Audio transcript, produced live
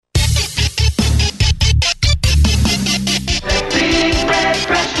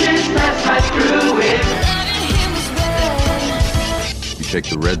take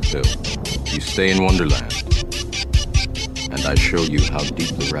the red pill, you stay in Wonderland. And I show you how deep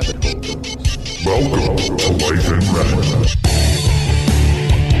the rabbit hole goes. Welcome to Life in Red.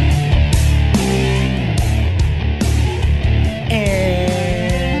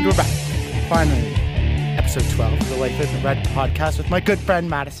 And we're back. Finally, episode 12 of the Life in Red podcast with my good friend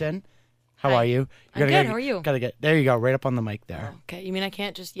Madison. How are you? I'm good. How are you? There you go, right up on the mic there. Okay, you mean I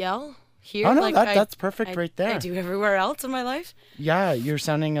can't just yell here? Oh no, like that's perfect right there. I do everywhere else in my life. Yeah, you're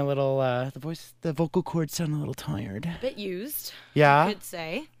sounding a little. The vocal cords sound a little tired. A bit used. Yeah. I could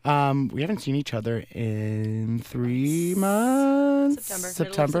say. We haven't seen each other in 3 months.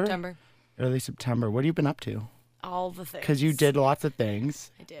 September. Early September. What have you been up to? All the things. Because you did lots of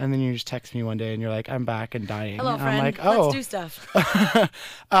things. I did. And then you just text me one day and you're like, I'm back and dying. Hello, friend. I'm like, oh. Let's do stuff.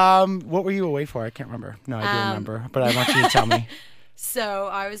 What were you away for? I can't remember. No, I do remember, but I want you to tell me. So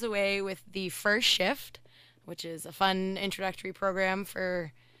I was away with the First Shift, which is a fun introductory program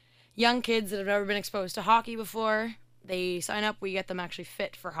for young kids that have never been exposed to hockey before. They sign up, we get them actually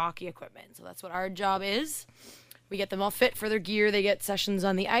fit for hockey equipment. So that's what our job is. We get them all fit for their gear. They get sessions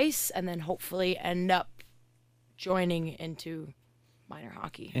on the ice and then hopefully end up joining into minor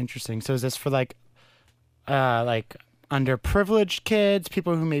hockey. Interesting. So is this for like underprivileged kids,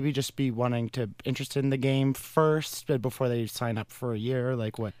 people who maybe just be wanting to interested in the game first, but before they sign up for a year?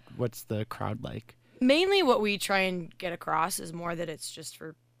 Like what's the crowd like? Mainly what we try and get across is more that it's just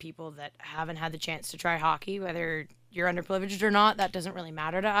for people that haven't had the chance to try hockey, whether you're underprivileged or not. That doesn't really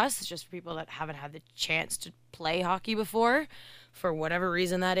matter to us. It's just for people that haven't had the chance to play hockey before, for whatever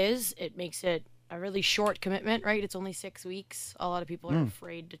reason that is. It makes it a really short commitment, right? It's only 6 weeks. A lot of people are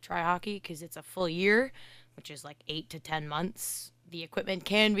afraid to try hockey because it's a full year, which is like 8 to 10 months. The equipment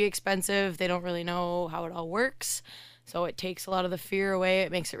can be expensive. They don't really know how it all works. So it takes a lot of the fear away.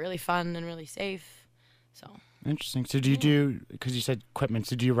 It makes it really fun and really safe. So interesting. So do you do, because you said equipment,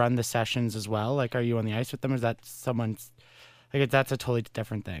 so do you run the sessions as well? Like, are you on the ice with them? Or is that someone's, like, that's a totally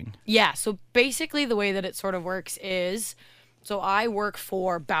different thing? Yeah. So basically the way that it sort of works is, so I work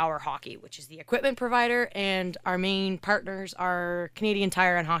for Bauer Hockey, which is the equipment provider, and our main partners are Canadian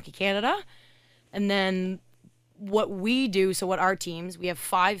Tire and Hockey Canada. And then what we do, so what our teams, we have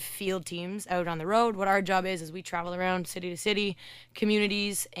 5 field teams out on the road. What our job is we travel around city to city,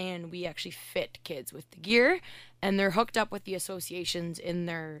 communities, and we actually fit kids with the gear. And they're hooked up with the associations in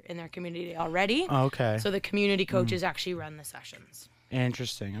their community already. Oh, okay. So the community coaches actually run the sessions.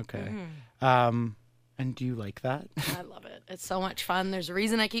 Interesting. Okay. And do you like that? I love it. It's so much fun. There's a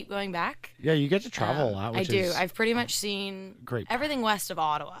reason I keep going back. Yeah, you get to travel a lot, which I do. is I've pretty much seen everything west of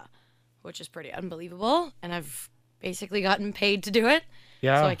Ottawa, which is pretty unbelievable. And I've basically gotten paid to do it.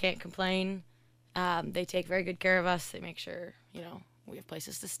 Yeah. So I can't complain. They take very good care of us. They make sure, we have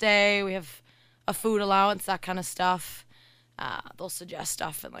places to stay. We have a food allowance, that kind of stuff. They'll suggest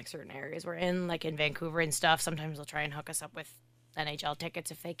stuff in like certain areas we're in, like in Vancouver and stuff. Sometimes they'll try and hook us up with NHL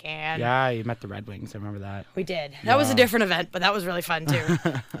tickets if they can. Yeah, you met the Red Wings. I remember that. We did. That was a different event, but that was really fun too.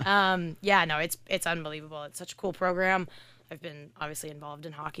 It's unbelievable. It's such a cool program. I've been obviously involved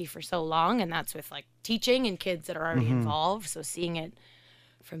in hockey for so long, and that's with like teaching and kids that are already involved. So seeing it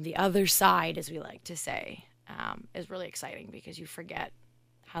from the other side, as we like to say, is really exciting because you forget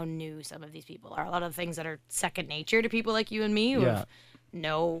how new some of these people are. A lot of the things that are second nature to people like you and me who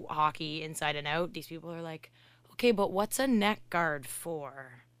know hockey inside and out. These people are like, okay, but what's a neck guard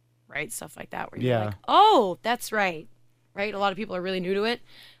for? Right? Stuff like that where you're like, oh, that's right. Right? A lot of people are really new to it.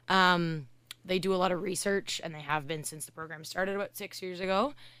 They do a lot of research, and they have been since the program started about 6 years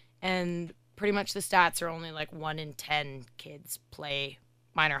ago. And pretty much the stats are only like 1 in 10 kids play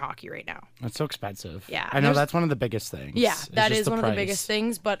minor hockey right now. That's so expensive. Yeah. I know that's one of the biggest things. Yeah, that is the one price. of the biggest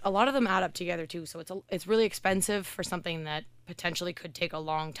things, but a lot of them add up together too. So it's really expensive for something that potentially could take a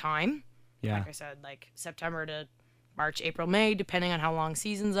long time. Yeah. Like I said, like September to March, April, May, depending on how long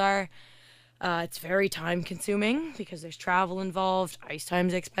seasons are. It's very time consuming because there's travel involved. Ice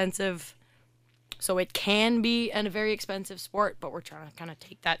time's expensive. So it can be a very expensive sport, but we're trying to kind of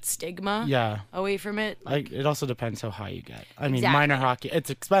take that stigma away from it. Like it also depends how high you get. I mean, Exactly. minor hockey,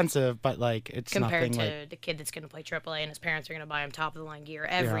 it's expensive, but like it's compared nothing to like... the kid that's going to play AAA and his parents are going to buy him top of the line gear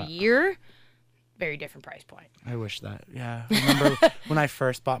every year. Very different price point. I wish that. Yeah. I remember when I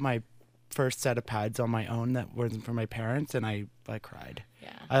first bought my first set of pads on my own that wasn't for my parents, and I cried. Yeah.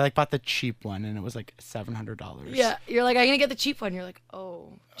 I bought the cheap one, and it was like $700. Yeah, you're like, I'm gonna get the cheap one. You're like,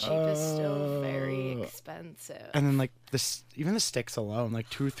 oh, cheap is still very expensive. And then like even the sticks alone, like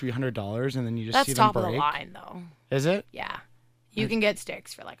 $200-300, and then you just That's see them top break. of the line, though. Is it? Yeah, you can get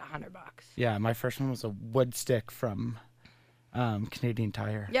sticks for like $100. Yeah, my first one was a wood stick from Canadian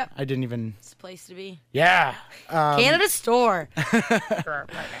Tire. Yep. I didn't even. It's a place to be. Yeah. Canada Store. For our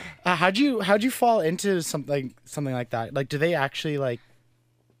partner. How'd you fall into something like that? Like, do they actually like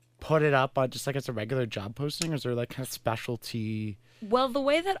put it up on just like as a regular job posting, or is there like kind of specialty? Well, the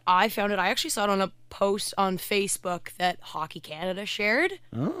way that I found it, I actually saw it on a post on Facebook that Hockey Canada shared.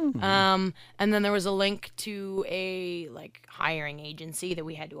 Oh. And then there was a link to a like hiring agency that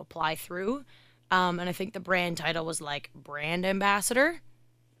we had to apply through. And I think the brand title was like brand ambassador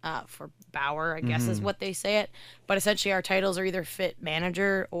for Bauer, I guess is what they say it. But essentially our titles are either fit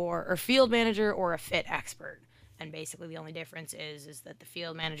manager or field manager or a fit expert. And basically the only difference is that the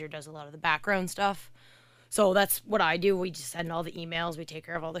field manager does a lot of the background stuff. So that's what I do. We just send all the emails. We take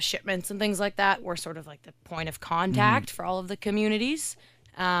care of all the shipments and things like that. We're sort of like the point of contact for all of the communities.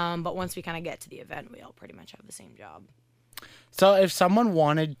 But once we kind of get to the event, we all pretty much have the same job. So if someone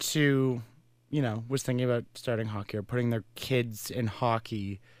wanted to, was thinking about starting hockey or putting their kids in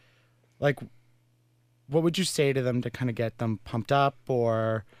hockey, like, what would you say to them to kind of get them pumped up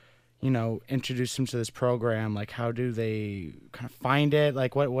or, introduce them to this program? Like, how do they kind of find it?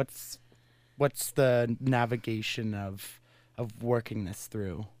 Like, what's the navigation of working this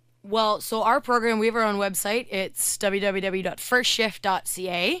through? Well, so our program, we have our own website. It's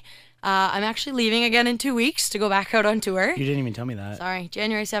www.firstshift.ca. I'm actually leaving again in 2 weeks to go back out on tour. You didn't even tell me that. Sorry,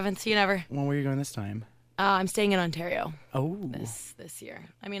 January 7th. See you never. When were you going this time? I'm staying in Ontario. Oh. This year.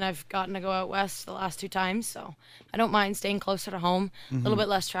 I mean, I've gotten to go out west the last 2 times, so I don't mind staying closer to home. A little bit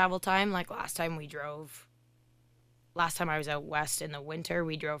less travel time. Like last time I was out west in the winter,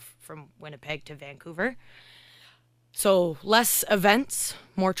 we drove from Winnipeg to Vancouver. So less events,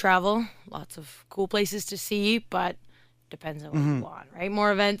 more travel, lots of cool places to see, but depends on what you want, right?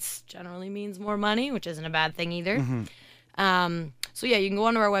 More events generally means more money, which isn't a bad thing either. So yeah, you can go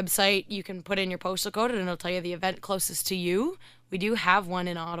onto our website, you can put in your postal code and it'll tell you the event closest to you. We do have one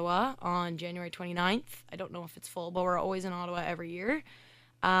in Ottawa on January 29th. I don't know if it's full, but we're always in Ottawa every year.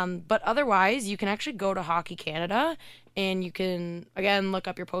 But otherwise, you can actually go to Hockey Canada and you can, again, look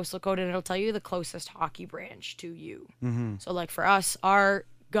up your postal code and it'll tell you the closest hockey branch to you. So like for us, our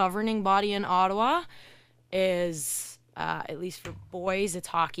governing body in Ottawa is, at least for boys, it's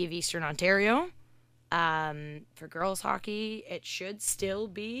Hockey of Eastern Ontario. For girls hockey, it should still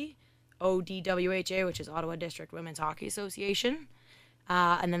be ODWHA, which is Ottawa District Women's Hockey Association.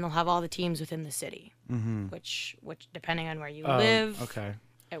 And then they'll have all the teams within the city, which depending on where you live,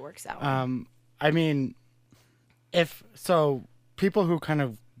 it works out. I mean, people who kind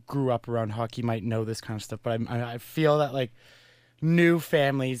of grew up around hockey might know this kind of stuff, but I feel that like new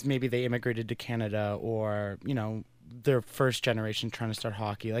families, maybe they immigrated to Canada or, their first generation trying to start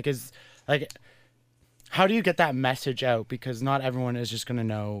hockey, how do you get that message out? Because not everyone is just going to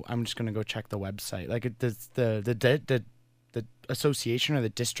know, I'm just going to go check the website. Like, does the association or the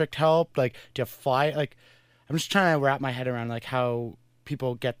district help? Like, do you fly? Like, I'm just trying to wrap my head around, like, how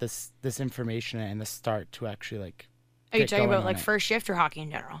people get this information and the start to actually, like, Are you talking about, like, it. First Shift or hockey in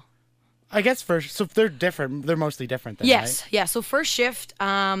general? I guess first. So they're different. They're mostly different then, Yes. right? Yeah. So First Shift,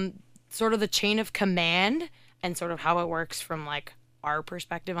 sort of the chain of command and sort of how it works from, like, our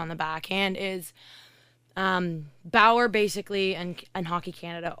perspective on the backhand is Bauer basically and Hockey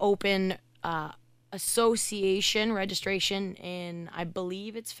Canada open association registration in, I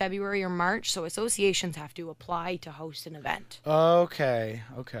believe it's February or March. So associations have to apply to host an event. Okay.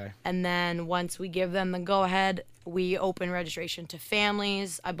 And then once we give them the go-ahead, we open registration to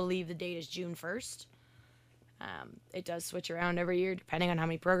families. I believe the date is June 1st. It does switch around every year depending on how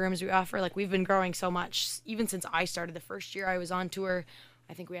many programs we offer. Like, we've been growing so much. Even since I started the first year I was on tour,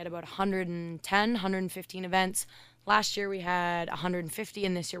 I think we had about 115 events. Last year we had 150,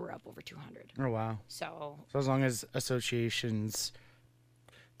 and this year we're up over 200. Oh, wow. So as long as associations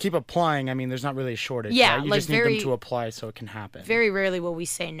keep applying, I mean, there's not really a shortage. Yeah, right? You like just need them to apply so it can happen. very rarely will we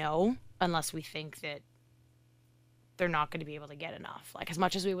say no unless we think that they're not going to be able to get enough. Like, as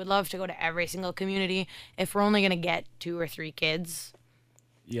much as we would love to go to every single community, if we're only going to get 2 or 3 kids,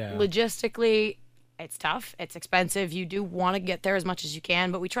 logistically, it's tough. It's expensive. You do want to get there as much as you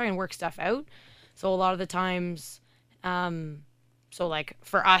can, but we try and work stuff out. So a lot of the times, so like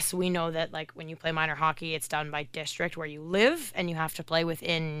for us, we know that like when you play minor hockey, it's done by district where you live and you have to play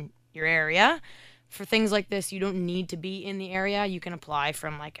within your area. For things like this, you don't need to be in the area. You can apply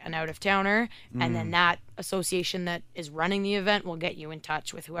from like an out-of-towner, and then that association that is running the event will get you in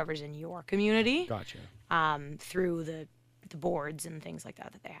touch with whoever's in your community. Gotcha. Through the boards and things like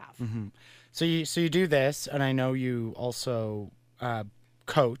that they have. So you do this, and I know you also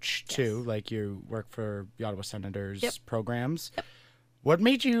coach too. Yes. Like, you work for the Ottawa Senators Yep. programs. Yep. What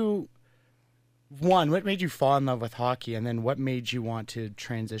made you one, what made you fall in love with hockey, and then what made you want to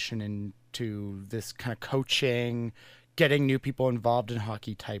transition into this kind of coaching, getting new people involved in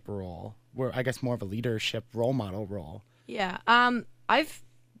hockey type role, where I guess more of a leadership role model role? Yeah. I've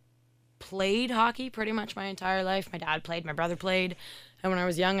played hockey pretty much my entire life. My dad played, my brother played. And when I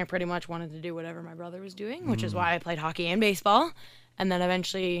was young, I pretty much wanted to do whatever my brother was doing, which is why I played hockey and baseball. And then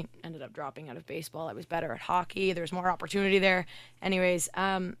eventually ended up dropping out of baseball. I was better at hockey. There was more opportunity there. Anyways,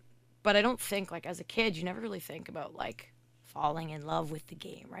 but I don't think, like, as a kid, you never really think about, like, falling in love with the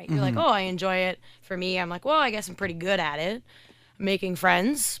game, right? You're like, oh, I enjoy it. For me, I'm like, well, I guess I'm pretty good at it. Making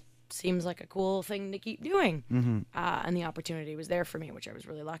friends seems like a cool thing to keep doing. And the opportunity was there for me, which I was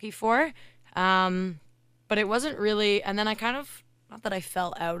really lucky for. But it wasn't really, and then I kind of, not that I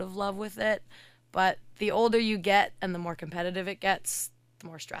fell out of love with it, but the older you get and the more competitive it gets, the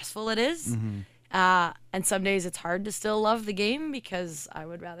more stressful it is. And some days it's hard to still love the game because I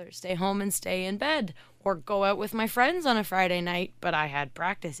would rather stay home and stay in bed or go out with my friends on a Friday night. But I had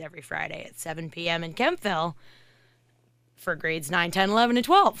practice every Friday at 7 p.m. in Kempville for grades 9, 10, 11, and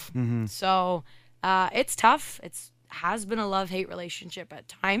 12. So it's tough. It's has been a love-hate relationship at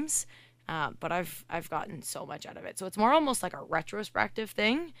times, but I've gotten so much out of it. So it's more almost like a retrospective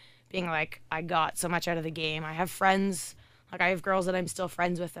thing, being like, I got so much out of the game. I have friends. Like, I have girls that I'm still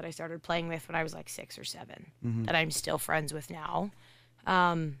friends with that I started playing with when I was like 6 or 7 that I'm still friends with now.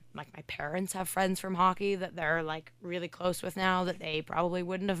 Like, my parents have friends from hockey that they're like really close with now that they probably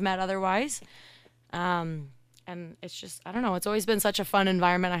wouldn't have met otherwise. And it's just, I don't know, it's always been such a fun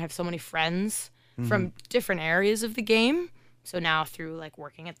environment. I have so many friends from different areas of the game. So now through like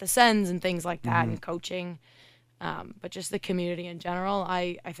working at the Sens and things like that and coaching, but just the community in general,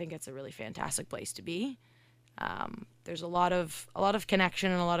 I think it's a really fantastic place to be. There's a lot of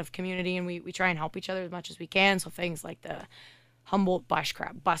connection and a lot of community, and we try and help each other as much as we can. So things like the Humboldt bus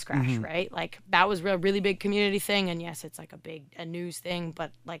crash, right? Like, that was a really big community thing. And yes, it's like a news thing,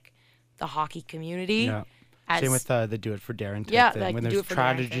 but like the hockey community. Yeah. Same with the Do It for Darren type Yeah, thing. like when the Do there's It for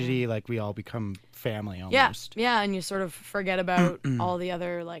Darren tragedy, thing. like, we all become family Yeah, almost. yeah, and you sort of forget about all the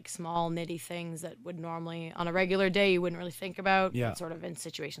other like small nitty things that would normally on a regular day you wouldn't really think about. Yeah. But sort of in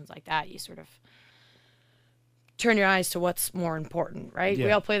situations like that, you sort of turn your eyes to what's more important, right? We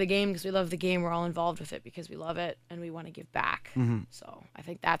Yeah. all play the game because we love the game. We're all involved with it because we love it and we want to give back. So I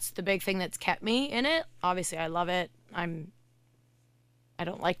think that's the big thing that's kept me in it. Obviously, I love it. I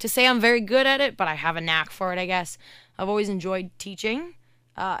don't like to say I'm very good at it, but I have a knack for it, I guess. I've always enjoyed teaching,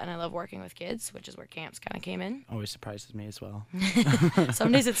 and I love working with kids, which is where camps kind of came in. Always surprises me as well.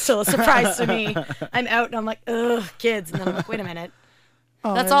 Some days it's still a surprise to me. I'm out and I'm like, ugh, kids. And then I'm like, wait a minute.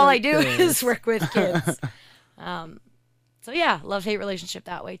 That's all I do is work with kids. So yeah, love-hate relationship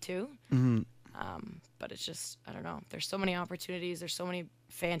that way too. But it's just, I don't know. There's so many opportunities. There's so many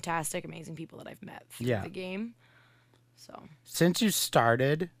fantastic, amazing people that I've met through the game. So Since you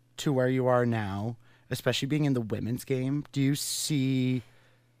started to where you are now, especially being in the women's game, do you see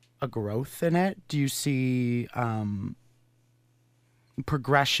a growth in it? Do you see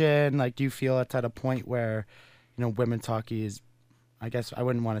progression? Like, do you feel it's at a point where, you know, women's hockey is, I guess I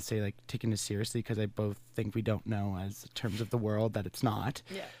wouldn't want to say like taken as seriously because I both think we don't know as terms of the world that it's not.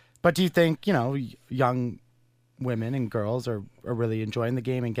 yeah. But do you think, you know, young women and girls are really enjoying the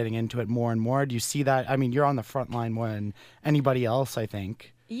game and getting into it more and more? Do you see that? I mean, you're on the front line more than anybody else, I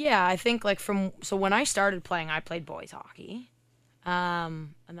think. Yeah, I think like so when I started playing, I played boys hockey.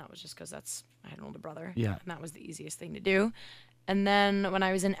 And that was just because I had an older brother. Yeah. And that was the easiest thing to do. And then when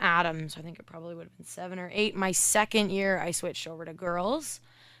I was in Adams, I think it probably would have been 7 or 8, my second year, I switched over to girls.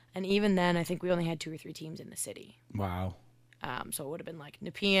 And even then, I think we only had 2 or 3 teams in the city. Wow. So it would have been like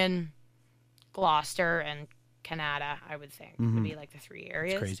Nepean, Gloucester, and Canada, I would think, would be like the 3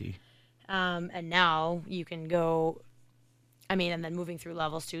 areas. It's crazy. And now you can go, I mean, and then moving through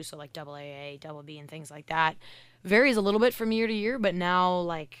levels too, so like AA, BB, and things like that. Varies a little bit from year to year, but now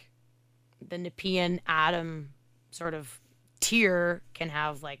like the Nepean Adam sort of tier can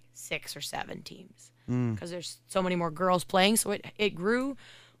have like 6 or 7 teams because there's so many more girls playing. So it grew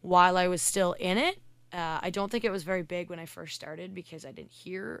while I was still in it. I don't think it was very big when I first started because I didn't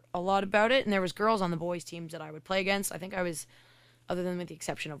hear a lot about it. And there was girls on the boys teams that I would play against. I think I was, other than with the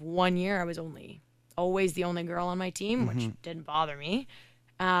exception of 1 year, I was always the only girl on my team, which didn't bother me.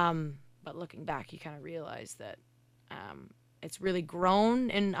 But looking back, you kind of realize that it's really grown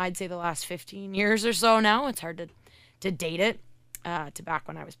in, I'd say, the last 15 years or so now. It's hard to date it to back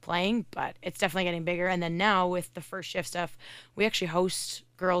when I was playing, but it's definitely getting bigger. And then now with the First Shift stuff, we actually host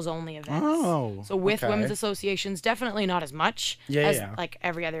girls-only events. Oh, so with okay. women's associations, definitely not as much Yeah, as yeah. like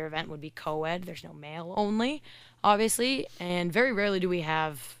every other event would be co-ed. There's no male only, obviously, and very rarely do we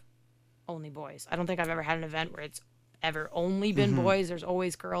have only boys. I don't think I've ever had an event where it's ever only been boys. There's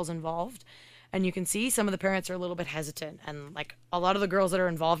always girls involved. And you can see some of the parents are a little bit hesitant. And like a lot of the girls that are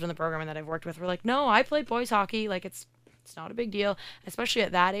involved in the program and that I've worked with were like, no, I played boys hockey. Like it's not a big deal, especially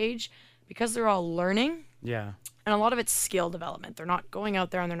at that age, because they're all learning. Yeah. And a lot of it's skill development. They're not going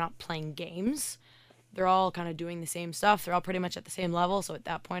out there and they're not playing games. They're all kind of doing the same stuff. They're all pretty much at the same level. So at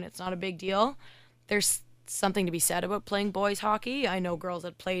that point, it's not a big deal. There's something to be said about playing boys hockey. I know girls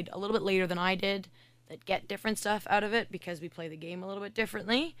that played a little bit later than I did that get different stuff out of it because we play the game a little bit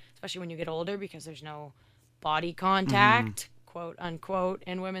differently, especially when you get older because there's no body contact, quote unquote,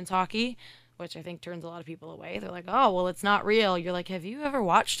 in women's hockey, which I think turns a lot of people away. They're like, oh, well, it's not real. You're like, have you ever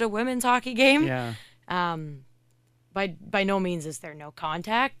watched a women's hockey game? Yeah. By no means is there no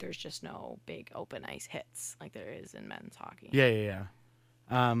contact. There's just no big open ice hits like there is in men's hockey. Yeah.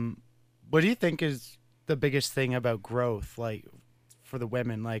 What do you think is the biggest thing about growth, like for the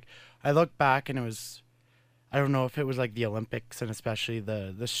women? Like I look back and it was, I don't know if it was like the Olympics and especially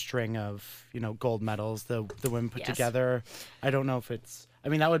the string of, you know, gold medals the women put together. I don't know if it's, I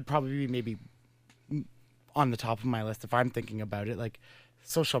mean, that would probably be maybe on the top of my list if I'm thinking about it, like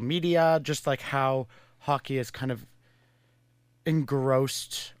social media, just like how hockey has kind of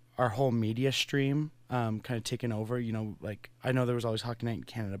engrossed our whole media stream, kind of taken over. You know, like I know there was always Hockey Night in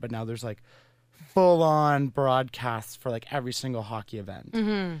Canada, but now there's like full on broadcasts for like every single hockey event.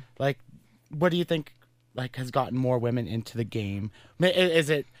 Like, what do you think like has gotten more women into the game?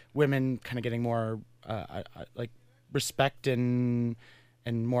 Is it women kind of getting more like respect and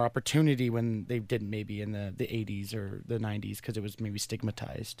more opportunity when they didn't maybe in the 80s or the 90s because it was maybe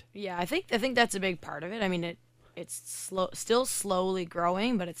stigmatized? Yeah, I think that's a big part of it. I mean, it's still slowly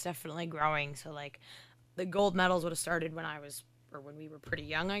growing, but it's definitely growing. So like the gold medals would have started when we were pretty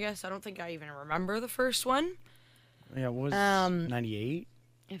young, I guess. I don't think I even remember the first one. Yeah, it was 98.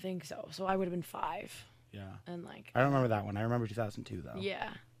 I think so. So I would have been 5. Yeah. And like I don't remember that one. I remember 2002 though. Yeah.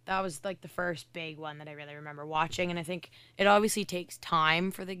 That was like the first big one that I really remember watching, and I think it obviously takes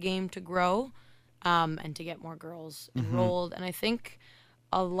time for the game to grow, and to get more girls enrolled. And I think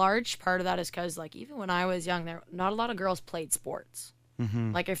a large part of that is because, like, even when I was young, not a lot of girls played sports.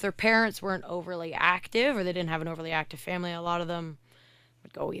 Like, if their parents weren't overly active or they didn't have an overly active family, a lot of them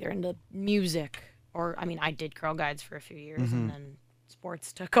would go either into music or, I mean, I did Girl Guides for a few years, and then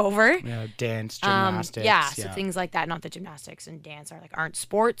sports took over. Yeah, dance, gymnastics. So things like that. Not that gymnastics and dance aren't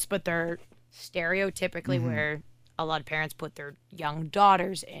sports, but they're stereotypically where a lot of parents put their young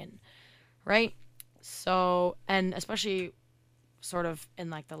daughters in, right? So, and especially sort of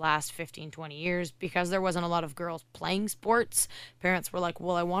in like the last 15, 20 years, because there wasn't a lot of girls playing sports, parents were like,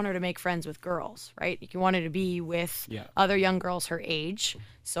 well, I want her to make friends with girls, right? You want her to be with other young girls her age.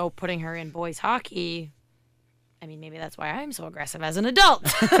 So putting her in boys hockey, I mean, maybe that's why I'm so aggressive as an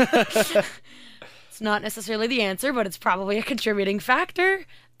adult. It's not necessarily the answer, but it's probably a contributing factor.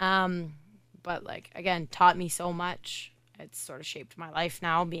 But like, again, taught me so much. It's sort of shaped my life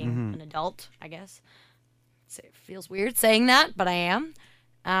now, being an adult, I guess. It feels weird saying that, but I am.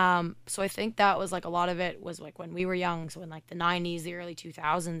 So I think that was like a lot of it was like when we were young. So in like the 90s, the early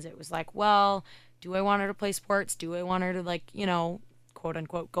 2000s, it was like, well, do I want her to play sports? Do I want her to, like, you know, quote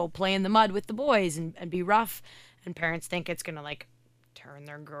unquote, go play in the mud with the boys and be rough? And parents think it's going to like turn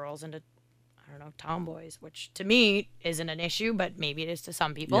their girls into, I don't know, tomboys, which to me isn't an issue, but maybe it is to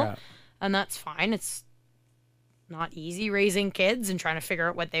some people. Yeah. And that's fine. It's not easy raising kids and trying to figure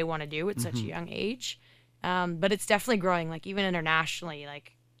out what they want to do at such a young age. But it's definitely growing, like even internationally,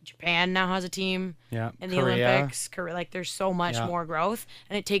 like Japan now has a team in the Olympics. Like there's so much more growth,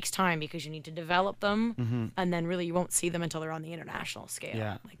 and it takes time because you need to develop them, and then really you won't see them until they're on the international scale.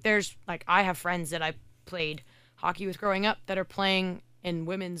 Yeah. Like there's like I have friends that I played hockey with growing up that are playing in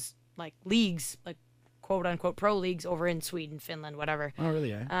women's like leagues, like quote unquote pro leagues over in Sweden, Finland, whatever. Oh,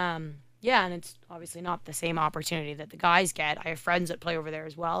 really? Yeah, and it's obviously not the same opportunity that the guys get. I have friends that play over there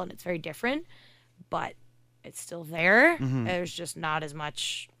as well, and it's very different, but it's still there. There's just not as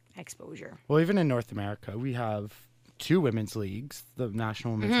much exposure. Well, even in North America, we have 2 women's leagues, the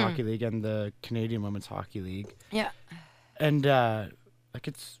National Women's Hockey League and the Canadian Women's Hockey League. Yeah. And like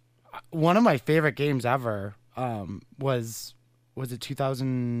it's one of my favorite games ever. Was it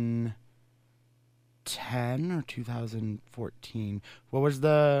 2010 or 2014? What was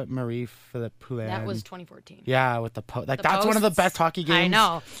the Marie-Philippe Poulin? That was 2014. Yeah, with the that's one of the best hockey games I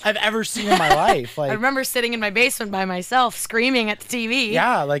know I've ever seen in my life. Like I remember sitting in my basement by myself screaming at the TV.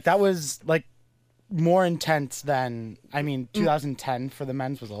 Yeah, like that was like more intense than 2010 for the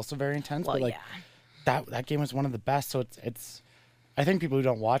men's was also very intense. Well, but like that game was one of the best. So it's I think people who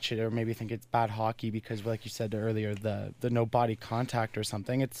don't watch it or maybe think it's bad hockey because, like you said earlier, the no body contact or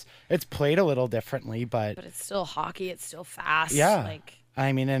something. It's played a little differently, but it's still hockey. It's still fast. yeah. Like,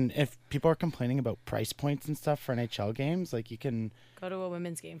 I mean, and if people are complaining about price points and stuff for NHL games, like you can go to a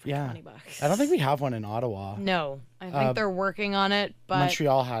women's game for yeah. $20. I don't think we have one in Ottawa. No, I think they're working on it, but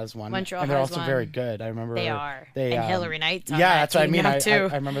Montreal has one. Montreal and they're has also one. very good. I remember They are. They, and Hillary Knight's on yeah, that that's what I team mean. now, I too.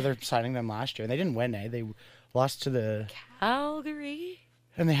 remember they're signing them last year, and they didn't win. They lost to the. Calgary.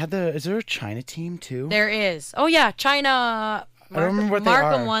 And they had the. Is there a China team too? There is. Oh yeah, China. I don't remember what they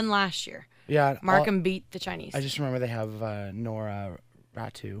Markham are. won last year. Yeah, Markham beat the Chinese. I just remember they have Nora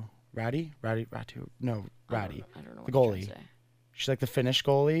Ratu. Ratu? No, Ratty. I don't know what The you're trying goalie. to say. She's like the Finnish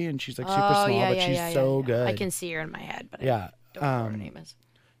goalie, and she's like super Oh, small, yeah, but yeah, she's yeah, so yeah. good. I can see her in my head, but Yeah. I don't know what her name is.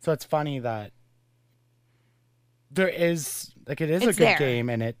 So it's funny that there is like it is a It's good there. game,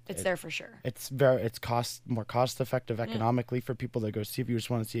 and It's there for sure. it's more cost effective economically for people to go see if you just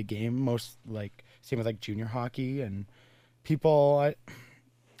want to see a game. Most like same with like junior hockey and people.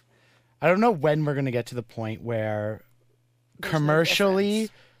 I don't know when we're gonna get to the point where There's no commercially,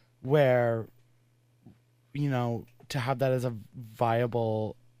 difference. where to have that as a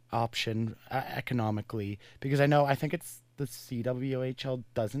viable option economically, because I think it's the CWHL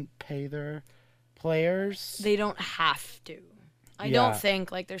doesn't pay their players. They don't have to. I Yeah. don't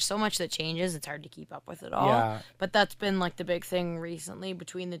think like there's so much that changes. It's hard to keep up with it all. Yeah. But that's been like the big thing recently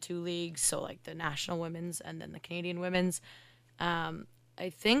between the two leagues. So like the national women's and then the Canadian women's. I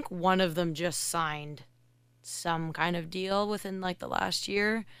think one of them just signed some kind of deal within like the last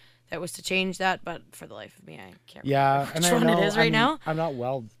year that was to change that. But for the life of me, I can't remember and which I one know, it is right now. I'm not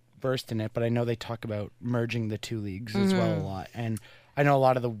well versed in it, but I know they talk about merging the two leagues as well Mm-hmm. a lot. And I know a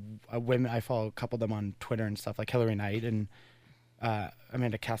lot of the women. I follow a couple of them on Twitter and stuff, like Hillary Knight and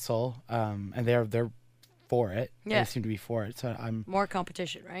Amanda Kessel, and they're for it. Yeah. They seem to be for it. So I'm More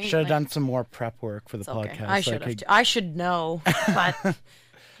competition, right? should have Like, done some more prep work for the it's okay. podcast. I so should have. could- I should know, but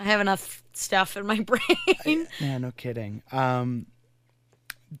I have enough stuff in my brain. Yeah, no kidding.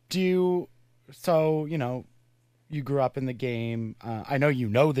 So you grew up in the game. I know you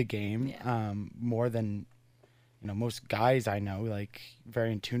know the game Yeah. more than most guys I know, like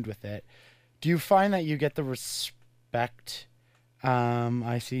very in tuned with it. Do you find that you get the respect?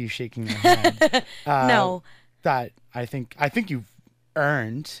 I see you shaking your head. No. That I think you've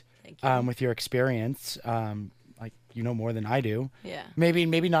earned Thank you. with your experience. Like more than I do. Yeah. Maybe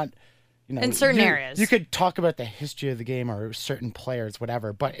not. In certain areas. You could talk about the history of the game or certain players,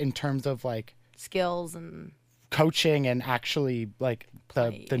 whatever. But in terms of like Skills and coaching and actually like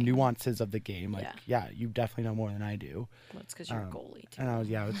the Playing. nuances of the game, like Yeah. you definitely know more than I do. well, it's because you're a goalie too. And I was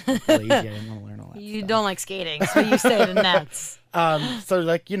lazy. I didn't want to learn all that. You stuff. don't like skating, so you stay in the nets. So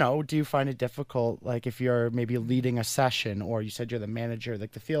like do you find it difficult, like if you're maybe leading a session, or you said you're the manager,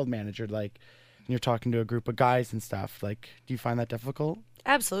 like the field manager, like and you're talking to a group of guys and stuff, like do you find that difficult?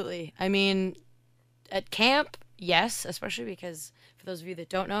 Absolutely. I mean, at camp, yes, especially because for those of you that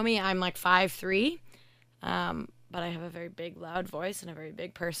don't know me, I'm like 5'3", but I have a very big, loud voice and a very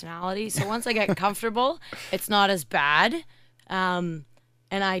big personality. So once I get comfortable, it's not as bad, and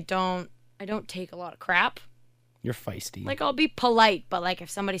I don't take a lot of crap. You're feisty. Like I'll be polite, but like if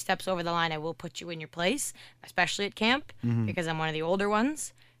somebody steps over the line, I will put you in your place, especially at camp because I'm one of the older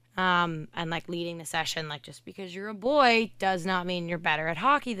ones. And like leading the session, like just because you're a boy does not mean you're better at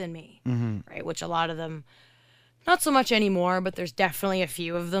hockey than me, right? Which a lot of them, not so much anymore, but there's definitely a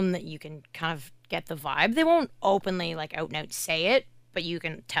few of them that you can kind of get the vibe. They won't openly like out and out say it, but you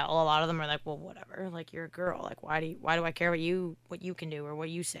can tell a lot of them are like, well, whatever. Like you're a girl. Like why do I care what you can do or what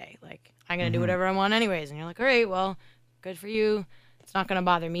you say? Like I'm gonna do whatever I want anyways. And you're like, all right, well, good for you. It's not gonna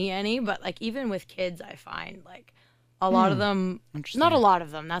bother me any. But like even with kids, I find like a lot of them, not a lot of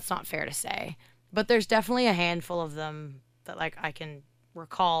them, that's not fair to say, but there's definitely a handful of them that like I can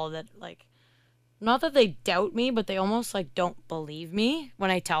recall that like, not that they doubt me, but they almost like don't believe me when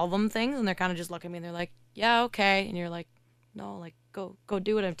I tell them things, and they're kind of just looking at me and they're like, yeah, okay. And you're like, no, like go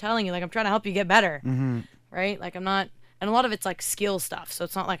do what I'm telling you. Like I'm trying to help you get better. Right? Like I'm not, and a lot of it's like skill stuff. So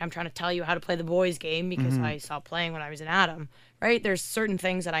it's not like I'm trying to tell you how to play the boys game because I stopped playing when I was in Adam, right? There's certain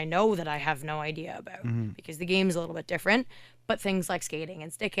things that I know that I have no idea about because the game's a little bit different, but things like skating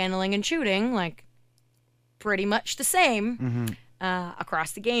and stick handling and shooting, like pretty much the same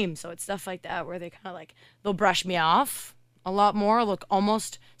across the game. So it's stuff like that where they kind of like, they'll brush me off a lot more. Look,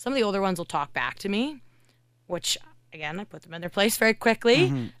 almost some of the older ones will talk back to me, which again, I put them in their place very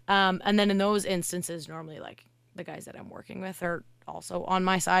quickly. And then in those instances, normally like the guys that I'm working with are also on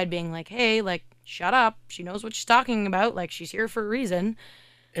my side being like, hey, like, shut up. She knows what she's talking about. Like, she's here for a reason.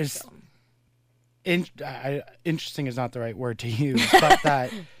 interesting is not the right word to use,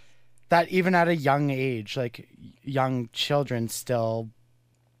 but that even at a young age, like young children still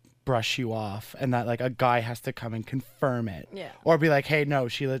brush you off, and that like a guy has to come and confirm it, or be like, hey, no,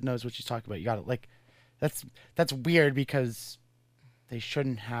 Sheila knows what she's talking about. You got it. Like, that's weird because they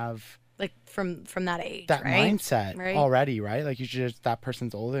shouldn't have like from that age, that right? mindset already, right? Like you should just, that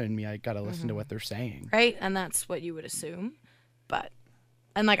person's older than me, I gotta listen to what they're saying, right? And that's what you would assume, but.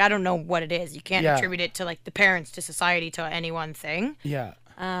 And, like, I don't know what it is. You can't attribute it to, like, the parents, to society, to any one thing. Yeah.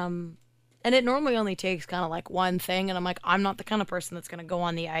 And it normally only takes kind of, like, one thing. And I'm like, I'm not the kind of person that's going to go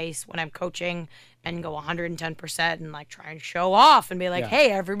on the ice when I'm coaching and go 110% and, like, try and show off and be like,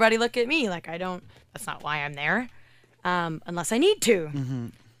 hey, everybody look at me. Like, that's not why I'm there, unless I need to. Mm-hmm.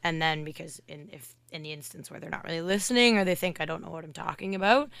 And then because in the instance where they're not really listening or they think I don't know what I'm talking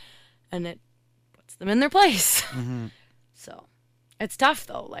about, and it puts them in their place. Mm-hmm. So... It's tough,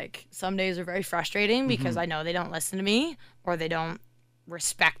 though. Like, some days are very frustrating because I know they don't listen to me or they don't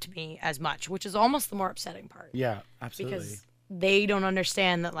respect me as much, which is almost the more upsetting part. Yeah, absolutely. Because they don't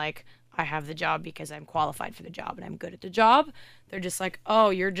understand that, like, I have the job because I'm qualified for the job and I'm good at the job. They're just like,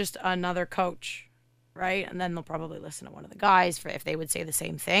 oh, you're just another coach, right? And then they'll probably listen to one of the guys for if they would say the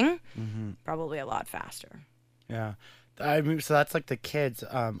same thing, probably a lot faster. Yeah. I mean, so that's like the kids.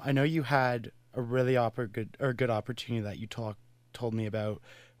 I know you had a really good opportunity that you told me about,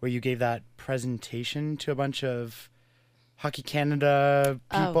 where you gave that presentation to a bunch of Hockey Canada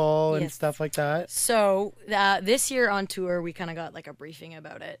people and stuff like that. So this year on tour, we kind of got like a briefing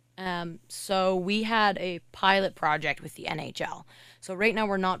about it. So we had a pilot project with the NHL. So right now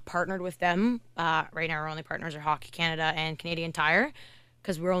we're not partnered with them. Right now our only partners are Hockey Canada and Canadian Tire,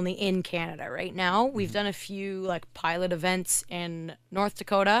 because we're only in Canada right now. We've done a few like pilot events in North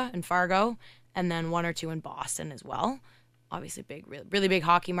Dakota and Fargo, and then one or two in Boston as well. Obviously big, really big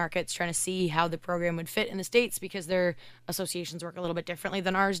hockey markets, trying to see how the program would fit in the States because their associations work a little bit differently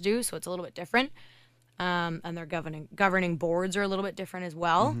than ours do, so it's a little bit different. And their governing boards are a little bit different as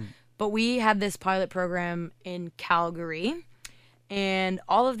well. But we had this pilot program in Calgary, and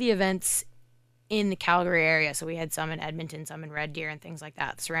all of the events in the Calgary area, so we had some in Edmonton, some in Red Deer and things like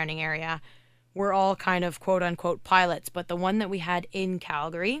that, the surrounding area, were all kind of quote-unquote pilots. But the one that we had in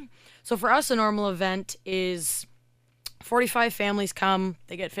Calgary, so for us a normal event is 45 families come,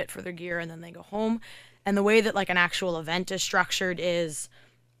 they get fit for their gear, and then they go home. And the way that like an actual event is structured is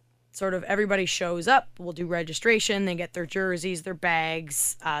sort of everybody shows up, we'll do registration, they get their jerseys, their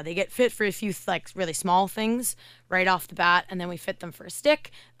bags, they get fit for a few like really small things right off the bat, and then we fit them for a stick,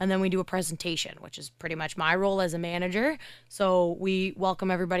 and then we do a presentation, which is pretty much my role as a manager. So we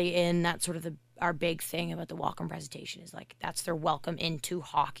welcome everybody in. That's sort of our big thing about the welcome presentation, is like that's their welcome into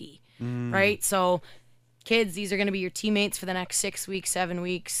hockey, right? So kids, these are going to be your teammates for the next 6 weeks, 7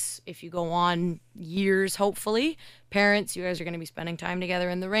 weeks, if you go on years, hopefully. Parents, you guys are going to be spending time together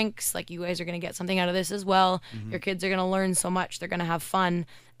in the rinks. Like, you guys are going to get something out of this as well. Your kids are going to learn so much. They're going to have fun.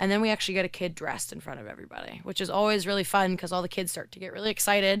 And then we actually get a kid dressed in front of everybody, which is always really fun because all the kids start to get really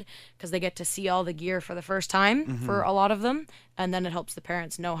excited because they get to see all the gear for the first time for a lot of them. And then it helps the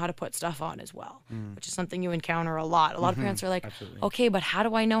parents know how to put stuff on as well, which is something you encounter a lot. A lot of parents are like, okay, but how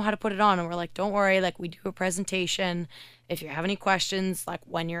do I know how to put it on? And we're like, don't worry. Like, we do a presentation. If you have any questions, like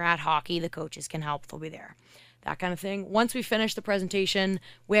when you're at hockey, the coaches can help. They'll be there. That kind of thing. Once we finish the presentation,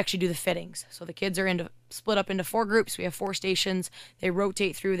 we actually do the fittings. So the kids are split up into 4 groups. We have 4 stations. They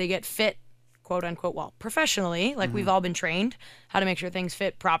rotate through. They get fit, quote unquote, well, professionally. Like, we've all been trained how to make sure things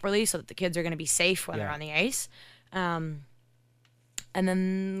fit properly so that the kids are going to be safe when they're on the ice. And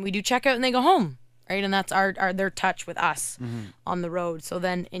then we do checkout and they go home, right? And that's their touch with us on the road. So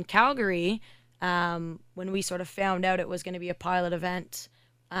then in Calgary, when we sort of found out it was going to be a pilot event,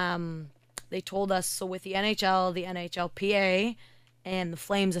 they told us, so with the NHL, the NHLPA, and the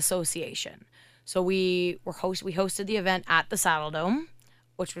Flames Association. So we hosted the event at the Saddledome,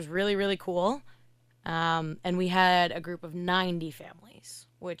 which was really, really cool. And we had a group of 90 families,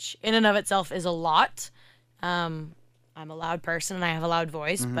 which in and of itself is a lot. I'm a loud person and I have a loud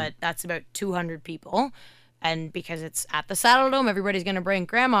voice, but that's about 200 people. And because it's at the Saddledome, everybody's going to bring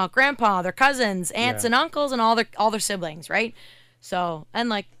grandma, grandpa, their cousins, aunts and uncles, and all their siblings, right? So, and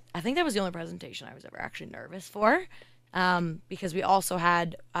like, I think that was the only presentation I was ever actually nervous for, because we also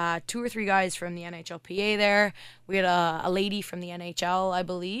had 2 or 3 guys from the NHLPA there. We had a lady from the NHL, I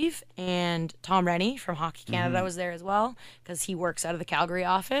believe, and Tom Rennie from Hockey Canada was there as well, because he works out of the Calgary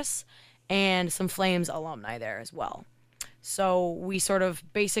office, and some Flames alumni there as well. So we sort of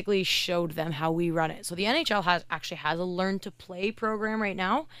basically showed them how we run it. So the NHL has a Learn to Play program right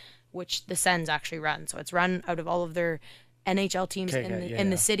now, which the Sens actually run. So it's run out of all of their NHL teams in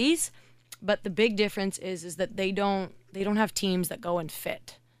the cities. But the big difference is that they don't have teams that go and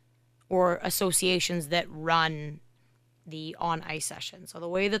fit, or associations that run the on ice session. So the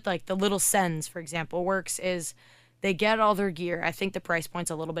way that like the Little Sens, for example, works is they get all their gear. I think the price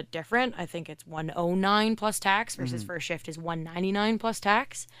point's a little bit different. I think it's $109 plus tax versus first shift is $199 plus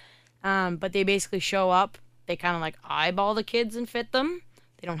tax. But they basically show up. They kind of like eyeball the kids and fit them.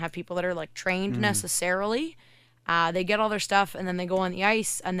 They don't have people that are like trained necessarily. They get all their stuff and then they go on the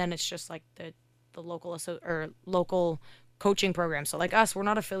ice, and then it's just like the local local coaching program. So like us, we're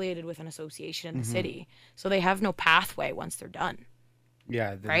not affiliated with an association in the city, so they have no pathway once they're done.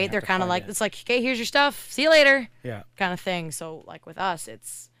 Yeah. Right? They're kind of like, it's like, okay, here's your stuff. See you later. Yeah. Kind of thing. So like with us,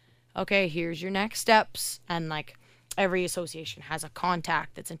 it's okay, here's your next steps. And like every association has a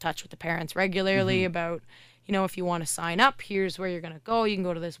contact that's in touch with the parents regularly about, you know, if you want to sign up, here's where you're going to go. You can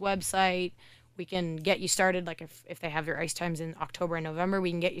go to this website. We can get you started. Like if they have their ice times in October and November,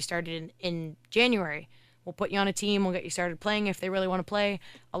 we can get you started in January. We'll put you on a team. We'll get you started playing if they really want to play.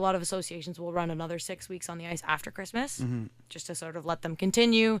 A lot of associations will run another 6 weeks on the ice after Christmas, just to sort of let them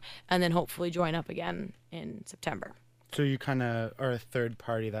continue and then hopefully join up again in September. So you kind of are a third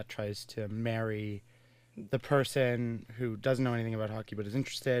party that tries to marry the person who doesn't know anything about hockey but is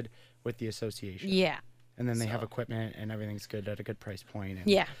interested with the association. Yeah. And then they have equipment and everything's good at a good price point. And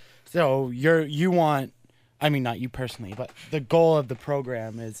Yeah. so you want, I mean, not you personally, but the goal of the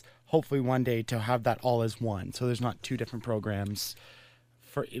program is hopefully one day to have that all as one. So there's not two different programs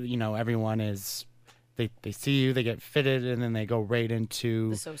for, you know, everyone is, they see you, they get fitted, and then they go right into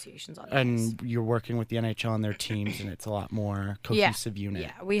Associations on the ice. and you're working with the NHL and their teams, and it's a lot more cohesive unit.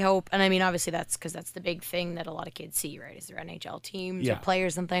 Yeah, we hope. And I mean, obviously that's because that's the big thing that a lot of kids see, right, is their NHL teams or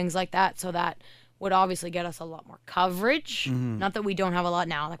players and things like that. So that would obviously get us a lot more coverage. Not that we don't have a lot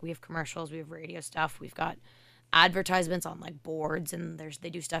now. Like we have commercials, we have radio stuff, we've got advertisements on like boards, and they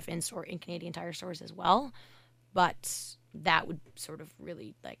do stuff in Canadian Tire stores as well. But that would sort of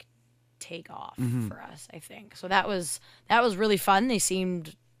really like take off for us, I think. So that was really fun. They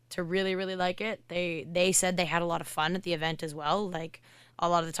seemed to really, really like it. They said they had a lot of fun at the event as well. Like a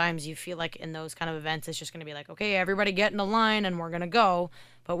lot of the times you feel like in those kind of events, it's just going to be like, okay, everybody get in a line and we're going to go.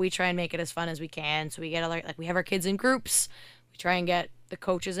 But we try and make it as fun as we can. So we get like we have our kids in groups. We try and get the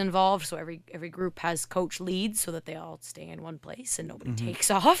coaches involved. So every group has coach leads so that they all stay in one place and nobody takes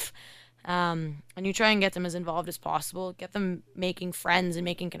off. And you try and get them as involved as possible, get them making friends and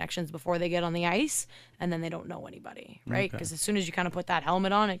making connections before they get on the ice, and then they don't know anybody, right? Because as soon as you kind of put that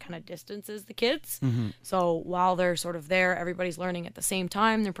helmet on, it kind of distances the kids. So while they're sort of there, everybody's learning at the same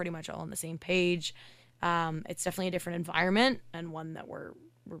time. They're pretty much all on the same page. It's definitely a different environment and one that we're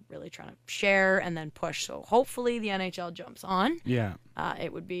really trying to share and then push. So hopefully the NHL jumps on. Yeah.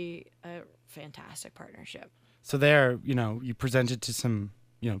 It would be a fantastic partnership. So there, you know, you presented to some,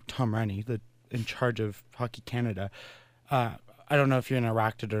 you know, Tom Rennie, in charge of Hockey Canada. I don't know if you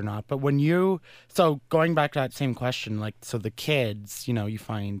interacted or not, but so going back to that same question, like, so the kids, you know, you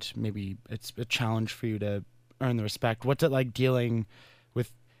find maybe it's a challenge for you to earn the respect. What's it like dealing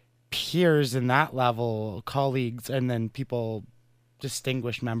with peers in that level, colleagues, and then people,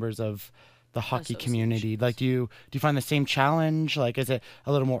 distinguished members of the hockey community? Like, do you find the same challenge? Like, is it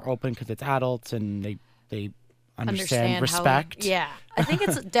a little more open because it's adults and they understand respect? Yeah, I think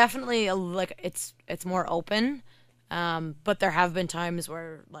it's definitely it's more open, but there have been times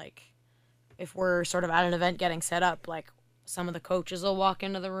where, like, if we're sort of at an event getting set up, like some of the coaches will walk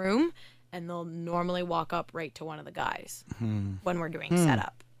into the room and they'll normally walk up right to one of the guys when we're doing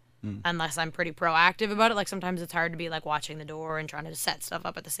setup. Unless I'm pretty proactive about it. Like sometimes it's hard to be like watching the door and trying to set stuff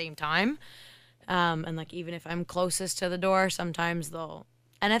up at the same time. And like even if I'm closest to the door, sometimes they'll,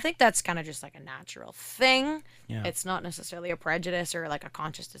 and I think that's kind of just like a natural thing. Yeah. It's not necessarily a prejudice or like a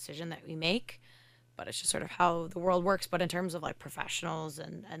conscious decision that we make, but it's just sort of how the world works. But in terms of like professionals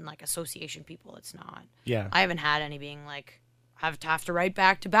and like association people, it's not. Yeah. I haven't had any being like, have to write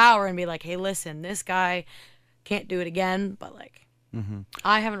back to Bauer and be like, hey, listen, this guy can't do it again. But like,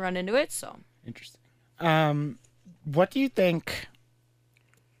 I haven't run into it, so. Interesting. What do you think,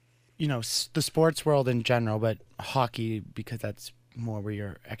 you know, the sports world in general, but hockey, because that's more where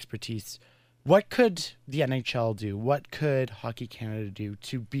your expertise, what could the NHL do? What could Hockey Canada do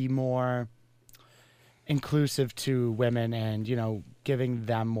to be more inclusive to women and, you know, giving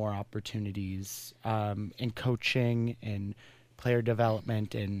them more opportunities in coaching and player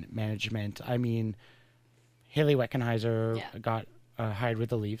development and management? I mean, Haley Wickenheiser got hired with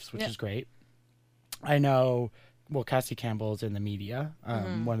the Leafs, which is great. I know, well, Cassie Campbell's in the media,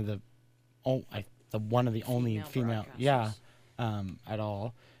 one of the only female, at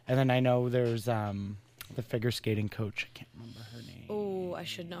all. And then I know there's the figure skating coach. I can't remember her name. Oh, Oh, I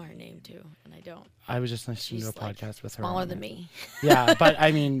should know her name too, and I don't. I was just listening She's to a podcast with her. smaller on than it. me. Yeah, but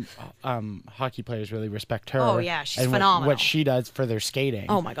I mean, hockey players really respect her. Oh, yeah, she's and phenomenal. What she does for their skating.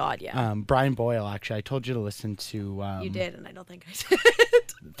 Oh my God, yeah. Brian Boyle, actually, I told you to listen to you did, and I don't think I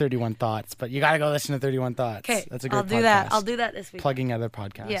did. 31 Thoughts, but you got to go listen to 31 Thoughts. Okay, That's a great I'll do podcast. that. I'll do that this week. Plugging other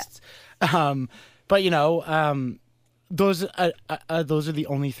podcasts. But, those are the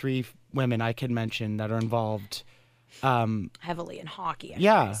only three women I can mention that are involved. Heavily in hockey. Anyways.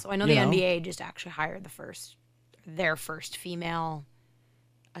 Yeah, So I know you the know. NBA just actually hired their first female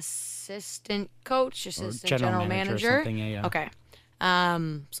assistant coach, assistant general or manager. something, yeah. Okay.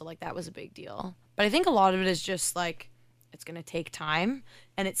 So like that was a big deal. But I think a lot of it is just like it's gonna take time.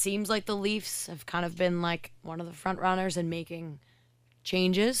 And it seems like the Leafs have kind of been like one of the front runners in making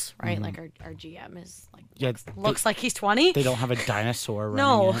changes, right? Like our GM is like Yeah, looks like he's 20. they don't have a dinosaur running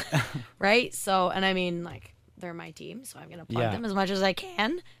No. it. Right? So, and I mean, like, they're my team, so I'm going to plug Yeah. them as much as I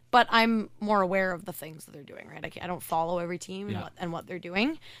can. But I'm more aware of the things that they're doing, right? I don't follow every team Yeah. and what they're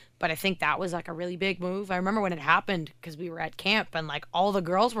doing. But I think that was like a really big move. I remember when it happened because we were at camp and like all the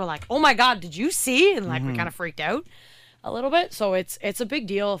girls were like, oh my God, did you see? And like we kind of freaked out a little bit. So it's a big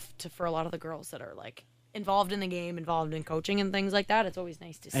deal for a lot of the girls that are like involved in the game, involved in coaching and things like that. It's always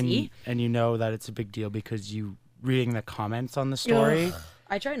nice to see. And you know that it's a big deal because you reading the comments on the story.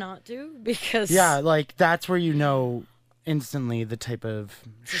 I try not to because Yeah, like that's where you know instantly the type of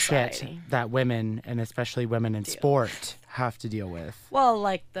shit Society. that women and especially women in sport have to deal with. Well,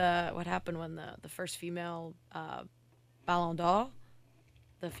 like what happened when the first female Ballon d'Or,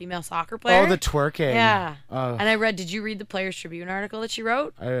 the female soccer player. Oh, the twerking. Yeah. Oh. And did you read the Players Tribune article that she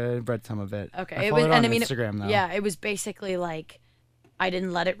wrote? I read some of it. Okay. I followed it on Instagram though. Yeah, it was basically like I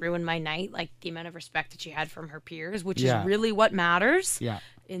didn't let it ruin my night, like the amount of respect that she had from her peers, which Yeah. is really what matters. Yeah.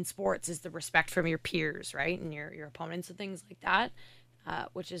 In sports is the respect from your peers, right? And your opponents and things like that.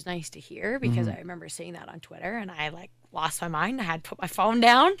 Which is nice to hear because I remember seeing that on Twitter and I like lost my mind. I had to put my phone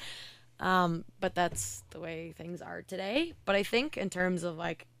down. But that's the way things are today. But I think in terms of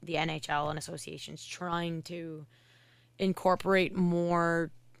like the NHL and associations trying to incorporate more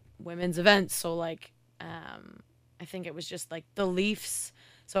women's events. So like, I think it was just like the Leafs.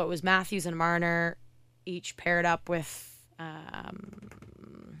 So it was Matthews and Marner each paired up with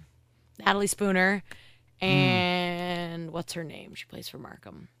Natalie Spooner and what's her name? She plays for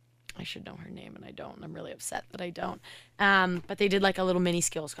Markham. I should know her name and I don't. I'm really upset that I don't. But they did like a little mini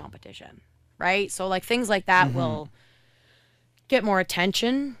skills competition, right? So like things like that will get more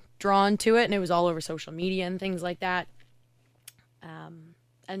attention drawn to it, and it was all over social media and things like that.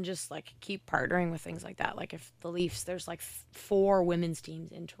 And just like keep partnering with things like that. Like if the Leafs, there's like 4 women's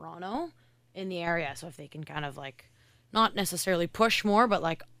teams in Toronto in the area, so if they can kind of like not necessarily push more, but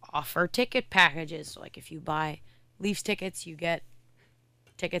like offer ticket packages. So like if you buy Leafs tickets, you get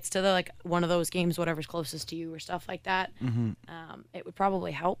tickets to the like one of those games, whatever's closest to you or stuff like that. It would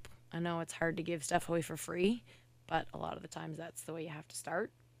probably help. I know it's hard to give stuff away for free, but a lot of the times that's the way you have to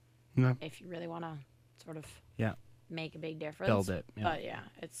start Yeah. if you really want to sort of Yeah. make a big difference. Build it, yeah. But yeah,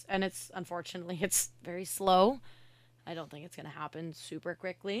 it's unfortunately it's very slow. I don't think it's going to happen super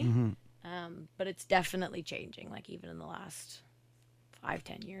quickly. But it's definitely changing. Like even in the last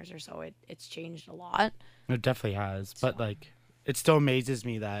 5-10 years or so, it's changed a lot. It definitely has. But like it still amazes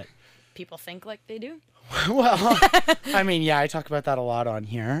me that People think like they do. well, I mean, yeah, I talk about that a lot on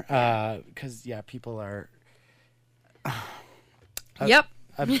here because yeah, people are Yep.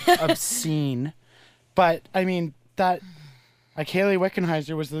 obscene. But I mean that like Haley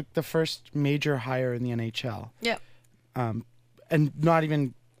Wickenheiser was the first major hire in the NHL, Yep. and not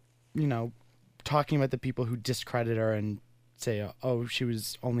even talking about the people who discredit her and say, oh, she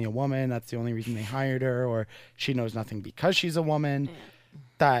was only a woman, that's the only reason they hired her, or she knows nothing because she's a woman.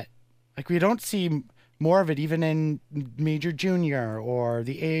 That like we don't see more of it even in major junior or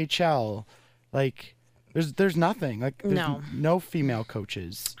the AHL. Like there's nothing. Like there's No. no female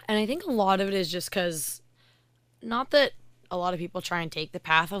coaches. And I think a lot of it is just because, not that a lot of people try and take the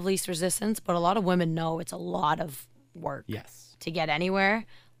path of least resistance, but a lot of women know it's a lot of work Yes. to get anywhere,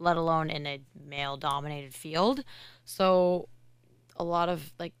 let alone in a male-dominated field. So a lot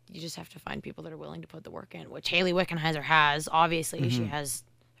of, like, you just have to find people that are willing to put the work in, which Haley Wickenheiser has. Obviously, she has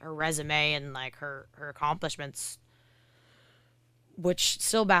her resume and, like, her accomplishments, which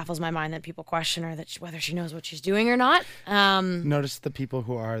still baffles my mind that people question her, that whether she knows what she's doing or not. Notice the people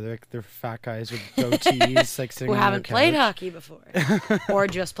who are they're fat guys with goatees, like sitting Who on haven't their played couch. hockey before or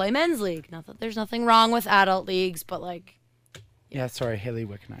just play men's league. Not that there's nothing wrong with adult leagues, but like, Yeah, sorry, Haley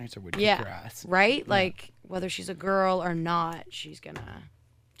Wickenheiser would kick yeah, your ass. right? Like whether she's a girl or not, she's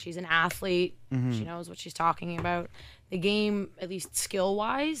she's an athlete. She knows what she's talking about. The game, at least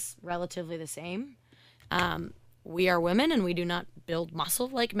skill-wise, relatively the same. We are women, and we do not build muscle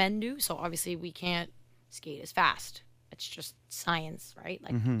like men do. So obviously, we can't skate as fast. It's just science, right?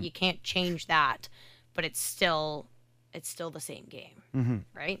 Like you can't change that, but it's still the same game,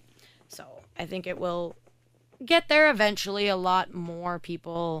 right? So I think it will get there eventually. A lot more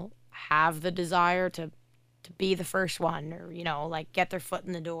people have the desire to be the first one, or like get their foot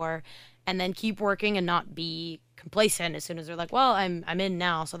in the door, and then keep working and not be complacent as soon as they're like, well, I'm in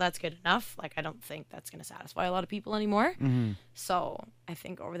now, so that's good enough. Like, I don't think that's going to satisfy a lot of people anymore. So I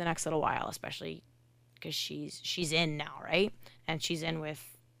think over the next little while, especially because she's in now, right? And she's in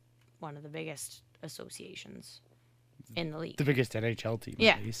with one of the biggest associations in the league. The biggest NHL team,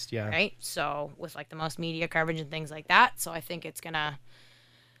 Yeah. at least. Yeah. Right? So with like the most media coverage and things like that. So I think that's going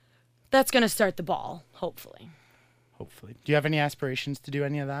to start the ball, hopefully. Hopefully. Do you have any aspirations to do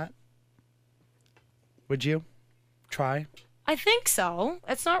any of that? Would you try? I think so.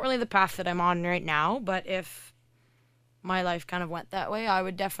 It's not really the path that I'm on right now, but if my life kind of went that way, I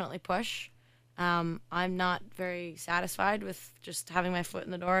would definitely push. I'm not very satisfied with just having my foot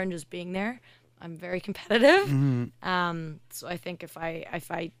in the door and just being there. I'm very competitive. So I think if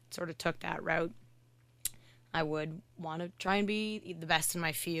I sort of took that route, I would want to try and be the best in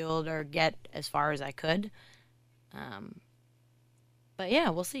my field or get as far as I could. But yeah,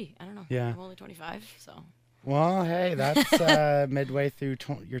 we'll see. I don't know. Yeah. I'm only 25, so. Well, hey, that's midway through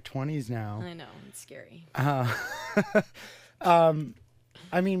your 20s now. I know, it's scary.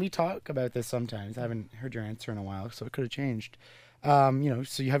 I mean, we talk about this sometimes. I haven't heard your answer in a while, so it could have changed. So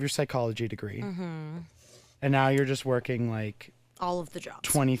you have your psychology degree, and now you're just working like All of the jobs.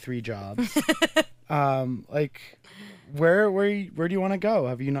 23 jobs. Like, where do you want to go?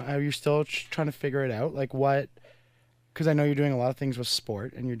 Are you still trying to figure it out? Like what? Because I know you're doing a lot of things with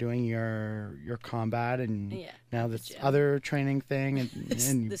sport, and you're doing your combat, and now this gym. other training thing,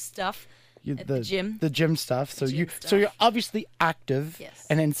 and The stuff. you, at the gym. the gym stuff. So gym so you're stuff. obviously active Yes.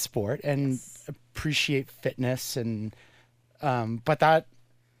 and in sport and Yes. appreciate fitness and but that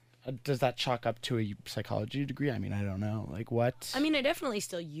does that chalk up to a psychology degree? I mean, I don't know. Like what? I mean, I definitely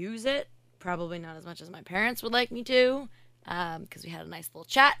still use it. Probably not as much as my parents would like me to. Because we had a nice little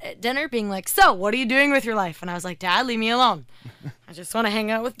chat at dinner being like, so what are you doing with your life? And I was like, Dad, leave me alone. I just want to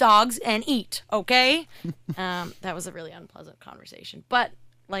hang out with dogs and eat. Okay. That was a really unpleasant conversation. But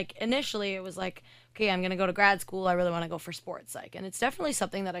like initially it was like, okay, I'm going to go to grad school. I really want to go for sports psych. And it's definitely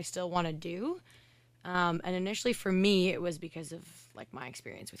something that I still want to do. And initially for me, it was because of like my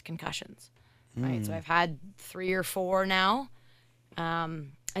experience with concussions, right? So I've had 3 or 4 now.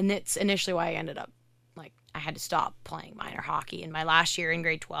 And it's initially why I ended up like I had to stop playing minor hockey in my last year in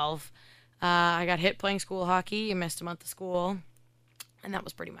grade 12. I got hit playing school hockey. I missed a month of school. And that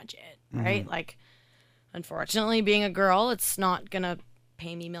was pretty much it, right? Like, unfortunately, being a girl, it's not going to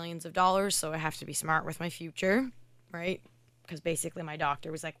pay me millions of dollars, so I have to be smart with my future, right? Because basically my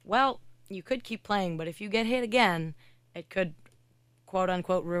doctor was like, well, you could keep playing, but if you get hit again, it could, quote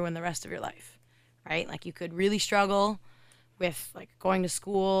unquote, ruin the rest of your life, right? Like, you could really struggle with like going to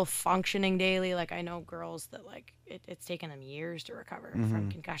school, functioning daily. Like I know girls that like it's taken them years to recover from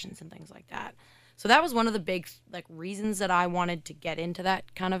concussions and things like that. So that was one of the big like reasons that I wanted to get into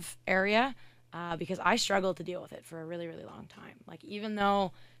that kind of area because I struggled to deal with it for a really, really long time. Like even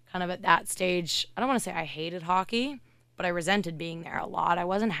though kind of at that stage, I don't want to say I hated hockey, but I resented being there a lot. I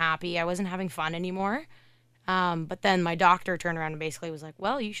wasn't happy. I wasn't having fun anymore. But then my doctor turned around and basically was like,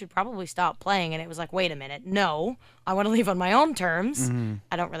 well, you should probably stop playing. And it was like, wait a minute. No, I want to leave on my own terms.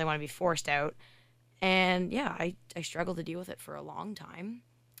 I don't really want to be forced out. And yeah, I struggled to deal with it for a long time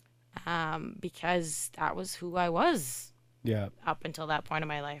because that was who I was Yeah. up until that point in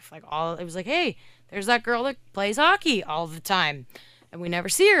my life. Like it was like, hey, there's that girl that plays hockey all the time. And we never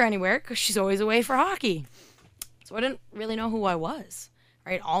see her anywhere because she's always away for hockey. So I didn't really know who I was,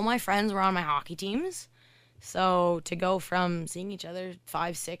 right? All my friends were on my hockey teams. So to go from seeing each other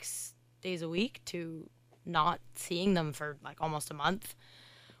 5-6 days a week to not seeing them for like almost a month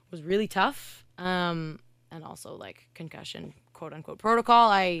was really tough. And also like concussion, quote unquote, protocol.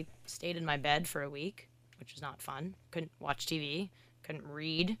 I stayed in my bed for a week, which was not fun. Couldn't watch TV, couldn't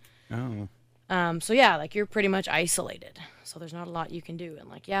read. Oh. So yeah, like you're pretty much isolated. So there's not a lot you can do. And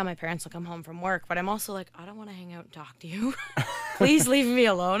like, yeah, my parents will come home from work, but I'm also like, I don't want to hang out and talk to you. Please leave me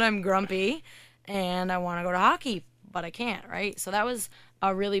alone. I'm grumpy. And I want to go to hockey, but I can't, right? So that was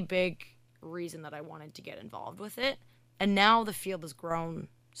a really big reason that I wanted to get involved with it. And now the field has grown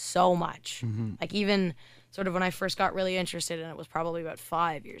so much. Like even sort of when I first got really interested in it was probably about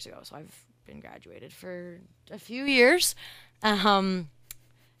 5 years ago. So I've been graduated for a few years.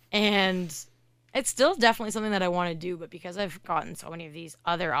 And it's still definitely something that I want to do, but because I've gotten so many of these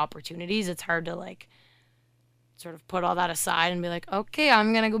other opportunities, it's hard to like sort of put all that aside and be like, okay,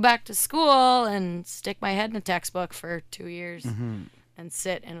 I'm going to go back to school and stick my head in a textbook for 2 years and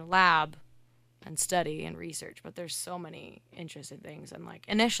sit in a lab and study and research. But there's so many interesting things. And like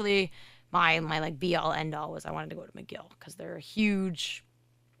initially my like be all end all was I wanted to go to McGill because they're a huge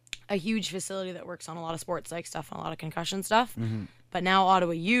facility that works on a lot of sports psych stuff and a lot of concussion stuff. But now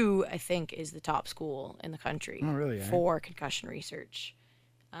Ottawa U, I think, is the top school in the country for concussion research.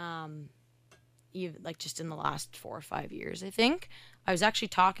 Even like just in the last 4 or 5 years, I think. I was actually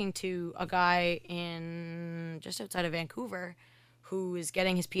talking to a guy in just outside of Vancouver who is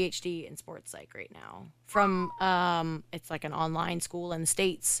getting his PhD in sports psych right now from it's like an online school in the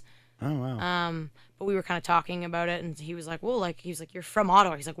States. Oh wow. But we were kind of talking about it, and he was like, well, like, he was like, you're from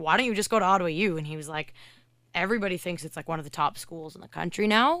Ottawa. He's like, why don't you just go to Ottawa U? And he was like, everybody thinks it's like one of the top schools in the country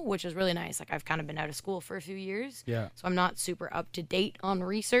now, which is really nice. Like, I've kind of been out of school for a few years. Yeah. So I'm not super up to date on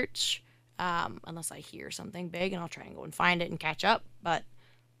research, unless I hear something big, and I'll try and go and find it and catch up. But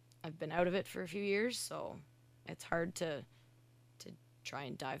I've been out of it for a few years, so it's hard to try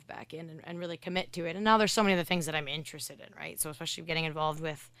and dive back in and really commit to it. And now there's so many other things that I'm interested in, right? So especially getting involved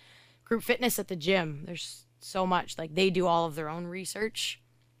with group fitness at the gym. There's so much. Like, they do all of their own research.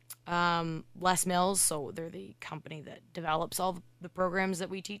 Les Mills, so they're the company that develops all the programs that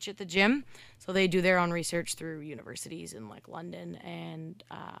we teach at the gym. So they do their own research through universities in like London and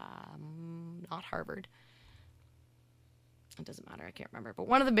not Harvard. It doesn't matter. I can't remember. But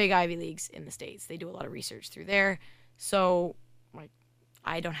one of the big Ivy Leagues in the States, they do a lot of research through there. So like,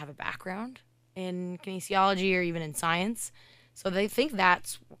 I don't have a background in kinesiology or even in science. So they think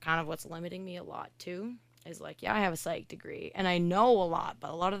that's kind of what's limiting me a lot too. Is like, yeah, I have a psych degree and I know a lot, but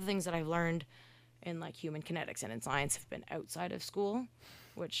a lot of the things that I've learned in like human kinetics and in science have been outside of school,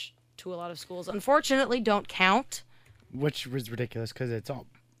 which to a lot of schools, unfortunately, don't count. Which was ridiculous because it's all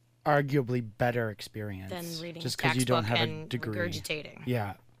arguably better experience Than reading just a because you don't textbook have a and degree. regurgitating.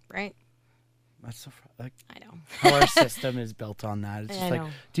 Yeah, Right? that's so like I know. how our system is built on that. It's I just like, know.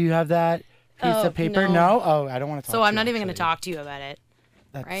 do you have that piece Oh, of paper? no. No. Oh, I don't want to talk. So to I'm you, not even going to actually. talk to you about it,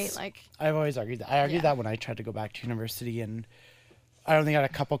 That's, right? Like, I've always argued that. I argued Yeah. that when I tried to go back to university, and I only got a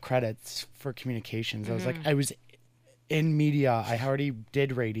couple credits for communications. I was Mm-hmm. like, I was in media. I already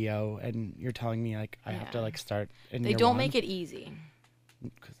did radio, and you're telling me like I have to Yeah. like start. In they year don't one? make it easy.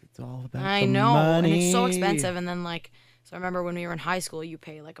 Because it's all about I the know, money. and it's so expensive. And then like, so I remember when we were in high school, you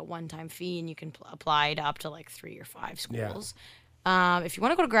pay like a one-time fee, and you can apply to up to like 3 or 5 schools. If you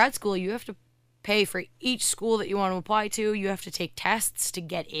want to go to grad school, you have to pay for each school that you want to apply to. You have to take tests to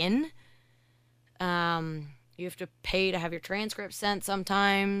get in. You have to pay to have your transcript sent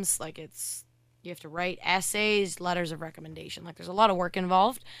sometimes. Like, you have to write essays, letters of recommendation. Like, there's a lot of work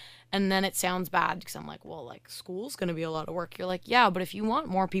involved. And then it sounds bad because I'm like, well, like, school's going to be a lot of work. You're like, yeah, but if you want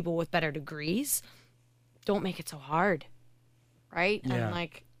more people with better degrees, don't make it so hard. Right? Yeah. And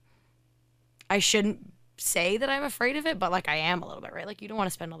like, I shouldn't say that I'm afraid of it, but like, I am a little bit, right? Like, you don't want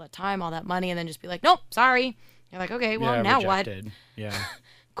to spend all that time, all that money, and then just be like, nope, sorry. You're like, okay, well, Yeah, now rejected. what? Yeah.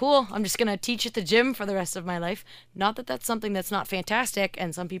 Cool. I'm just going to teach at the gym for the rest of my life. Not that that's something that's not fantastic,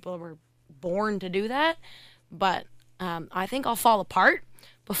 and some people were born to do that, but I think I'll fall apart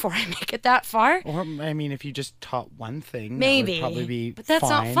before I make it that far. Or I mean, if you just taught one thing, Maybe. that would probably be. But that's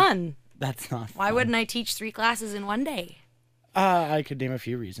not fine. fun. That's not. Why fun. wouldn't I teach 3 classes in one day? I could name a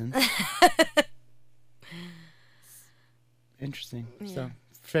few reasons. Interesting. So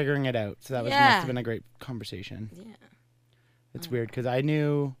figuring it out. So that must Yeah. have been a great conversation. Yeah. It's weird because I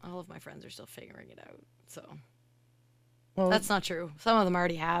knew. All of my friends are still figuring it out. So Well, that's not true. Some of them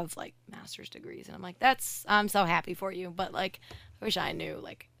already have like master's degrees, and I'm like, I'm so happy for you. But like, I wish I knew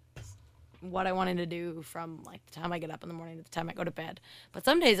like what I wanted to do from like the time I get up in the morning to the time I go to bed. But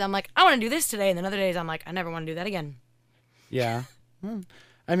some days I'm like, I want to do this today, and then other days I'm like, I never want to do that again. yeah.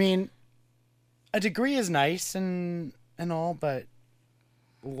 I mean, a degree is nice and all, but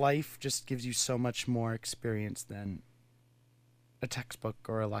life just gives you so much more experience than a textbook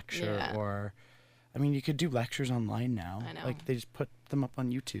or a lecture Yeah. or. I mean, you could do lectures online now. I know. Like they just put them up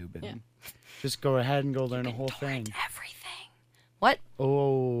on YouTube and Yeah. just go ahead and go learn a can whole torrent thing. everything. What?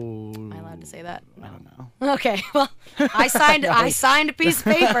 Oh. Am I allowed to say that? I don't know. Okay. Well, I signed a piece of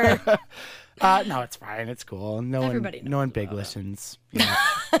paper. No, it's fine. It's cool. No Everybody one, no one knows big about it. listens. You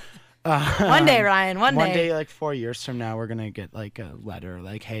know. One day, Ryan. One One day. day, like 4 years from now, we're gonna get like a letter,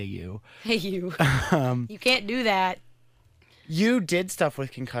 like, "Hey, you." Hey, you. You can't do that. You did stuff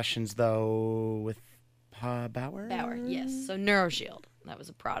with concussions though, with Bauer. Bauer, yes. So NeuroShield. That was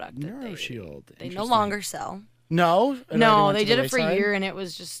a product that NeuroShield. they no Interesting. longer sell. No? It already No, went they to the did it for a wayside? year, and it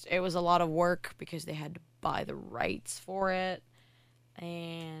was a lot of work because they had to buy the rights for it,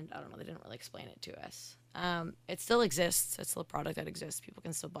 and I don't know, they didn't really explain it to us. It still exists. It's still a product that exists. People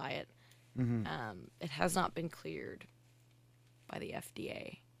can still buy it. It has not been cleared by the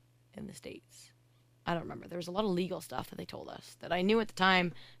FDA in the States. I don't remember. There was a lot of legal stuff that they told us that I knew at the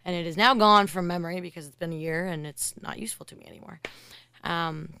time, and it is now gone from memory because it's been a year and it's not useful to me anymore.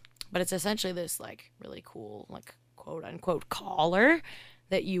 But it's essentially this like really cool, like quote unquote collar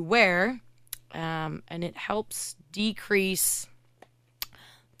that you wear, and it helps decrease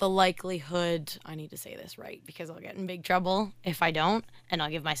the likelihood. I need to say this right because I'll get in big trouble if I don't, and I'll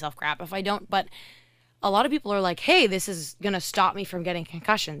give myself crap if I don't. But a lot of people are like, hey, this is going to stop me from getting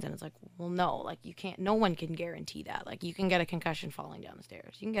concussions. And it's like, well, no, like you can't, no one can guarantee that. Like you can get a concussion falling down the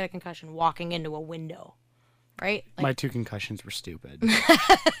stairs. You can get a concussion walking into a window, right? Like, My 2 concussions were stupid.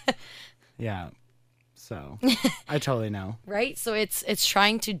 Yeah. So I totally know. right? So it's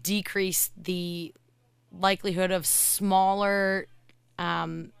trying to decrease the likelihood of smaller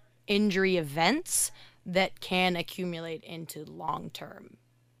injury events that can accumulate into long-term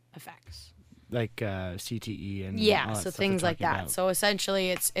effects. Like CTE and all Yeah, that so stuff things we're like talking that. about. So essentially,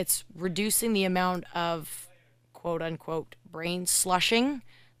 it's reducing the amount of quote unquote brain slushing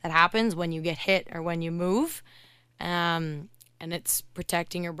that happens when you get hit or when you move, and it's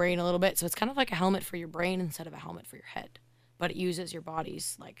protecting your brain a little bit. So it's kind of like a helmet for your brain instead of a helmet for your head, but it uses your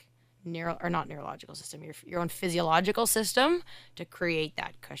body's like not neurological system, your own physiological system to create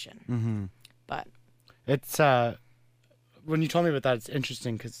that cushion. Mm-hmm. But It's when you told me about that, it's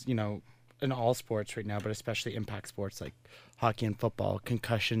interesting because in all sports right now, but especially impact sports like hockey and football,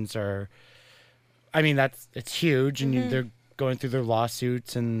 concussions are. I mean, it's huge, and they're going through their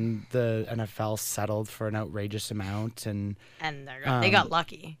lawsuits, and the NFL settled for an outrageous amount, and they got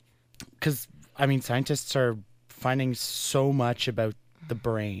lucky. because I mean, scientists are finding so much about the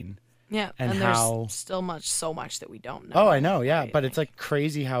brain. Yeah, And there's how- still so much that we don't know. Oh, I know, yeah, right? but it's like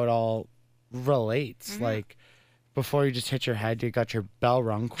crazy how it all relates. Like before, you just hit your head, you got your bell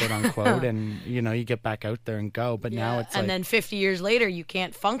rung, quote unquote, and you get back out there and go. But now it's and like, then 50 years later, you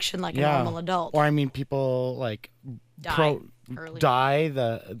can't function like a normal adult. Or I mean, people like Die early.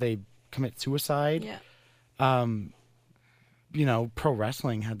 they commit suicide. Yeah. Pro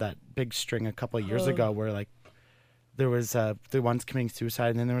wrestling had that big string a couple of years ago where like there was the ones committing suicide,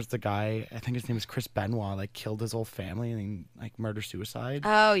 and then there was the guy, I think his name was Chris Benoit, like killed his whole family and like murder suicide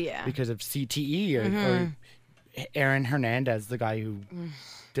Oh yeah. because of CTE or Aaron Hernandez, the guy who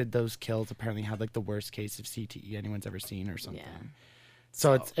did those kills, apparently had like the worst case of CTE anyone's ever seen or something. Yeah.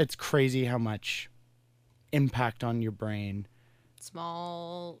 So it's crazy how much impact on your brain.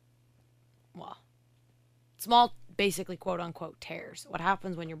 Small, basically quote unquote tears. What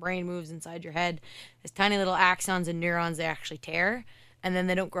happens when your brain moves inside your head is tiny little axons and neurons, they actually tear, and then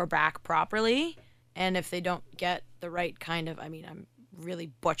they don't grow back properly. And if they don't get the right kind of, I mean, I'm really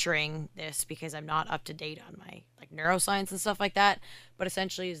butchering this because I'm not up to date on my like neuroscience and stuff like that, but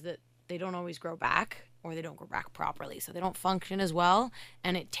essentially is that they don't always grow back, or they don't grow back properly, so they don't function as well,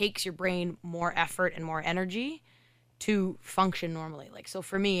 and it takes your brain more effort and more energy to function normally. Like, so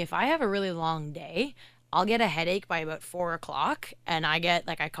for me, if I have a really long day, I'll get a headache by about 4 o'clock, and I get,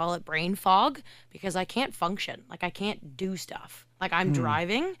 like, I call it brain fog, because I can't function. Like, I can't do stuff. Like, I'm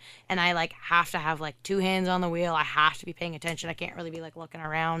driving, and I, like, have to have, like, 2 hands on the wheel. I have to be paying attention. I can't really be, like, looking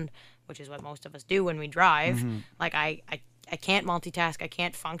around, which is what most of us do when we drive. Like, I can't multitask. I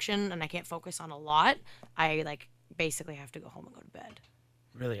can't function, and I can't focus on a lot. I, like, basically have to go home and go to bed.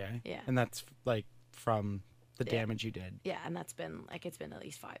 Really, eh? Yeah. And that's like from the Yeah. damage you did. Yeah, and that's been, like, it's been at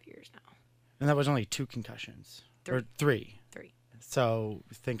least 5 years now. And that was only 2 concussions. Or 3. 3. So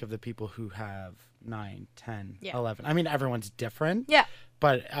think of the people who have 9, 10, Yeah. 11. I mean, everyone's different. Yeah.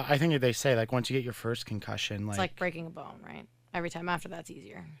 But I think they say, like, once you get your first concussion, It's like breaking a bone, right? Every time after that's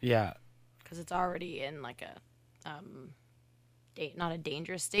easier. yeah. Because it's already in like a not a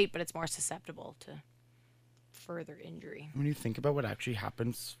dangerous state, but it's more susceptible to further injury. When you think about what actually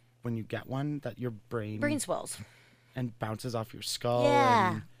happens when you get one, that your brain swells. and bounces off your skull.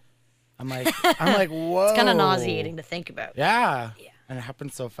 Yeah. And I'm like, whoa. It's kind of nauseating to think about. Yeah. Yeah. And it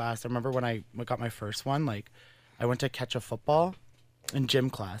happened so fast. I remember when I got my first one, like, I went to catch a football in gym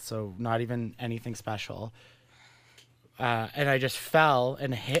class, so not even anything special. And I just fell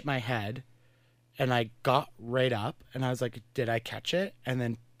and hit my head, and I got right up, and I was like, did I catch it? And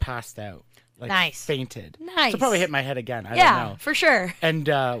then passed out. Like, Nice. fainted. Nice. So probably hit my head again. I don't Yeah, know. for sure. And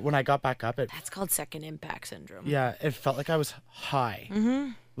when I got back up, That's called second impact syndrome. it felt like I was high.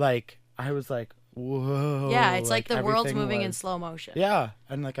 Mm-hmm. Like, I was like, whoa. Yeah, it's like the world's everything moving in was- slow motion. Yeah.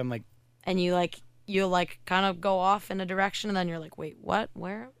 And like, I'm like, And you like you'll like kind of go off in a direction, and then you're like, wait, what?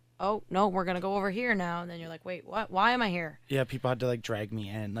 Where? Oh no, we're gonna go over here now. And then you're like, wait, what? Why am I here? Yeah, people had to like drag me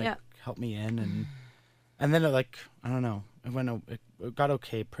in, like Yeah. help me in, and then it like I don't know, it got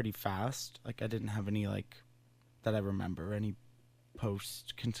okay pretty fast. Like I didn't have any like that I remember any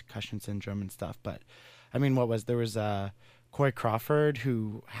post concussion syndrome and stuff. But I mean, there was Corey Crawford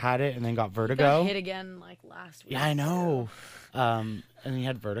who had it and then got vertigo. Got hit again like last week. Yeah, I know. And he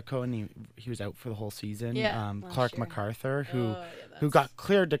had vertigo and he was out for the whole season. Yeah, Clark last year. MacArthur, who Oh, yeah, who got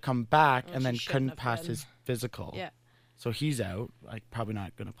cleared to come back and Which then he shouldn't couldn't have pass been. his physical. Yeah. So he's out. Like probably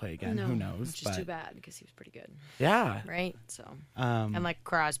not going to play again. No, Who knows? Which is But too bad because he was pretty good, yeah. right? So Um, and like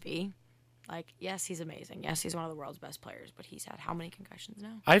Crosby, like yes, he's amazing. Yes, he's one of the world's best players, but he's had how many concussions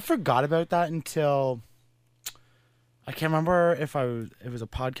now? I forgot about that until I can't remember if it was a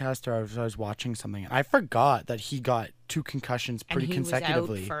podcast or I was watching something. I forgot that he got 2 concussions pretty and he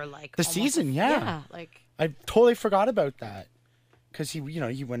consecutively. was out for like The almost season, yeah. Yeah, like I totally forgot about that because he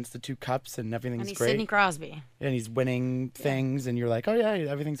wins the 2 cups and everything's and he's great. Sidney Crosby. And he's winning things, and you're like, oh yeah,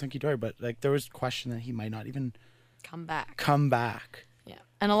 everything's hunky dory. But like, there was question that he might not even Come back. come back. Yeah,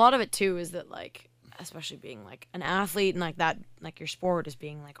 and a lot of it too is that like, especially being like an athlete and like that, like your sport is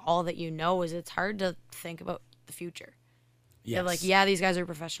being like all that you know is it's hard to think about the future. Yes. They're like, yeah, these guys are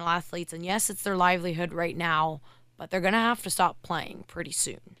professional athletes, and yes, it's their livelihood right now, but they're gonna have to stop playing pretty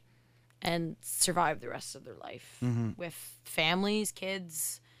soon, and survive the rest of their life with families,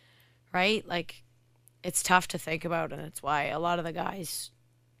 kids, right? Like, it's tough to think about, and it's why a lot of the guys,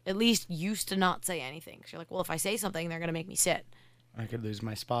 at least, used to not say anything. So you're like, well, if I say something, they're gonna make me sit, I could lose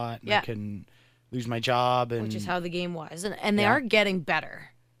my spot. And Yeah. I can lose my job, and which is how the game was, and they Yeah. are getting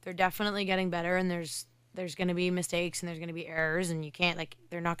better. They're definitely getting better, and there's going to be mistakes and there's going to be errors, and you can't like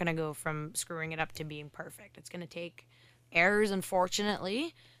they're not going to go from screwing it up to being perfect. It's going to take errors,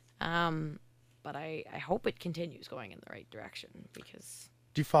 unfortunately, but I hope it continues going in the right direction because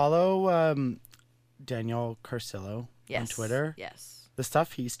Do you follow Daniel Carcillo on Twitter? Yes. The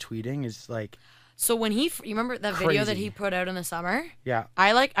stuff he's tweeting is like, So when you remember that video that Crazy. he put out in the summer, yeah,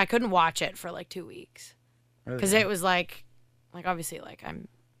 I couldn't watch it for like 2 weeks because really. it was like obviously like I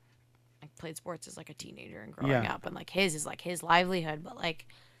played sports as like a teenager and growing Yeah. up, and like his is like his livelihood, but like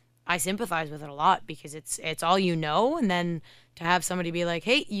I sympathize with it a lot because it's all you know, and then to have somebody be like,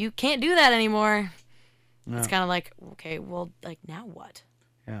 hey, you can't do that anymore, it's kind of like, okay, well, like now what?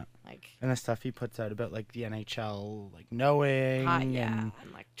 Yeah. Like And the stuff he puts out about like the NHL, like knowing, yeah, and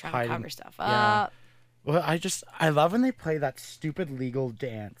and like trying hiding- to cover stuff yeah. up. Well, I love when they play that stupid legal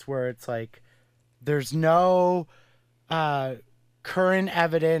dance where it's like there's no current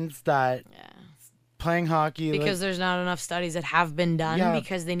evidence that Yeah. playing hockey Because there's not enough studies that have been done Yeah.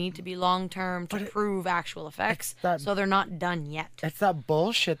 because they need to be long term to prove actual effects. that- So they're not done yet. it's that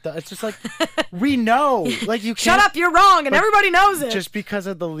bullshit though. It's just like we know, like you Shut can't up, you're wrong, and but everybody knows it. just because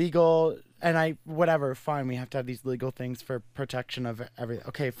of the legal and whatever, fine, we have to have these legal things for protection of everything.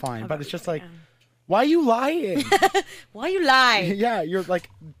 Okay, fine, but it's just like, why are you lying? Why you lie? Yeah, you're like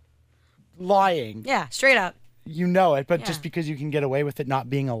lying. Yeah, straight up. You know it, but just Yeah. because you can get away with it not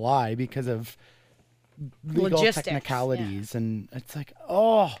being a lie because of legal Logistics, technicalities, and it's like,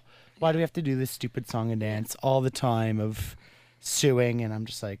 oh, why do we have to do this stupid song and dance all the time of suing? And I'm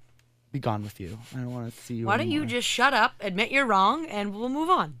just like, be gone with you. I don't want to see you. Why don't you anymore. just shut up, admit you're wrong, and we'll move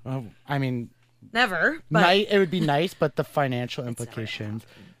on? Oh, I mean, Never, but it would be nice, but the financial implications.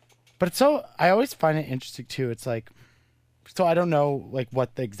 But it's so I always find it interesting too. It's like, so I don't know like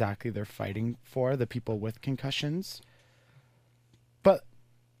what exactly they're fighting for, the people with concussions. But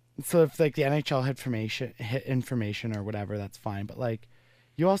so if like the NHL hit information or whatever, that's fine. But like,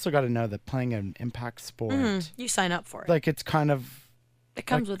 you also got to know that playing an impact sport, you sign up for it. like it's kind of It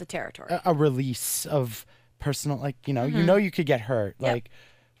comes with the territory. a release of personal, like, you know you could get hurt. Yep. Like,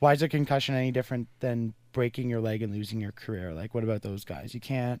 why is a concussion any different than breaking your leg and losing your career? Like, what about those guys? You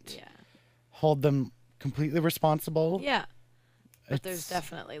can't Yeah. hold them completely responsible. Yeah. But there's It's-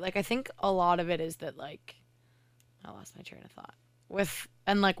 definitely like I think a lot of it is that like I lost my train of thought. With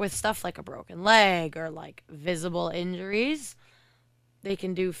stuff like a broken leg or like visible injuries, they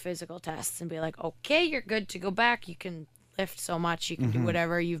can do physical tests and be like, okay, you're good to go back. You can lift so much, you can do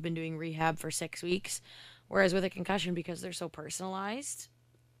whatever. You've been doing rehab for 6 weeks. Whereas with a concussion, because they're so personalized,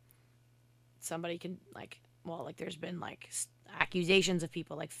 somebody can like there's been like accusations of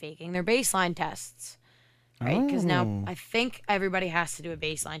people like faking their baseline tests, right? Because now Oh. I think everybody has to do a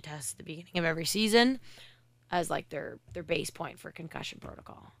baseline test at the beginning of every season as like their base point for concussion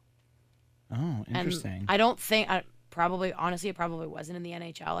protocol. Oh, And interesting. I don't think probably honestly it probably wasn't in the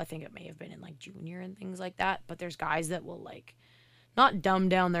NHL. I think it may have been in like junior and things like that. But there's guys that will like not dumb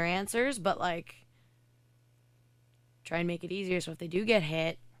down their answers, but like try and make it easier. So if they do get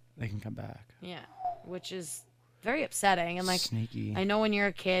hit, They can come back. yeah, which is very upsetting. And like, Sneaky. I know when you're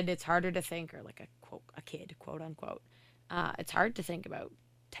a kid, it's harder to think, or like a kid, quote unquote. It's hard to think about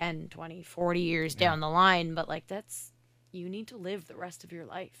 10, 20, 40 years down the line, but like you need to live the rest of your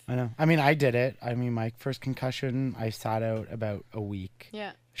life. I know. I mean, I did it. I mean, my first concussion, I sat out about a week.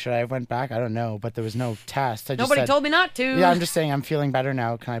 Yeah. Should I have went back? I don't know, but there was no test. I just Nobody said, told me not to. Yeah, I'm just saying I'm feeling better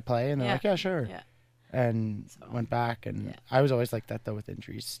now. Can I play? And they're Yeah. like, yeah, sure. Yeah. And went back, and I was always like that though with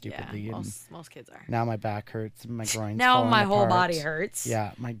injuries, stupidly. Yeah, And most kids are. now my back hurts, and my groin's Now falling my whole apart. body hurts.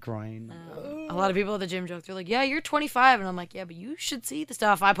 Yeah, my groin. A lot of people at the gym joke, they're like, yeah, you're 25. And I'm like, yeah, but you should see the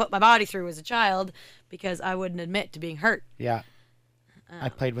stuff I put my body through as a child because I wouldn't admit to being hurt. Yeah. I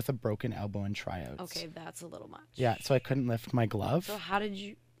played with a broken elbow in tryouts. Okay, that's a little much. Yeah, so I couldn't lift my glove. So how did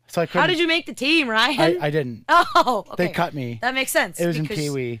you How did you make the team, Ryan? I didn't. Oh, okay. They cut me. That makes sense. It was in because Pee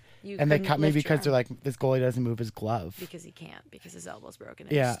Wee, you and they couldn't cut me lift your because they're arm. like, this goalie doesn't move his glove. Because he can't, because his elbow's broken.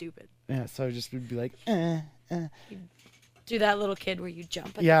 And Yeah. It's stupid. Yeah, so I just would be like, Do that little kid where you jump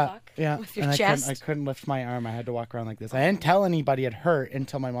at the yeah, puck yeah. with your And chest. I couldn't lift my arm. I had to walk around like this. I didn't tell anybody it hurt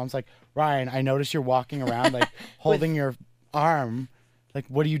until my mom's like, Ryan, I noticed you're walking around like holding your arm. Like,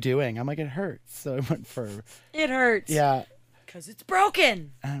 what are you doing? I'm like, it hurts. So I went for, It hurts. yeah. Because it's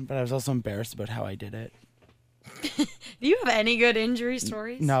broken. But I was also embarrassed about how I did it. Do you have any good injury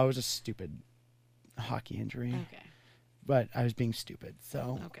stories? No, it was a stupid hockey injury. Okay. But I was being stupid.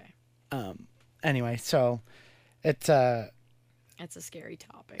 So, Okay. anyway, so it's It's a scary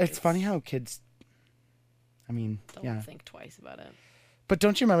topic. it's funny how kids, I mean, Don't yeah. think twice about it. But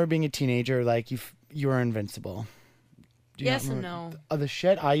don't you remember being a teenager, like you were invincible? Do you not Yes and remember no. The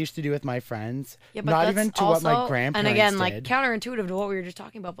shit I used to do with my friends, Yeah, but not that's even to what my also- grandparents and again, did. like counterintuitive to what we were just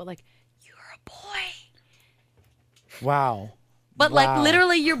talking about, but like you're a boy. Wow. But like Wow.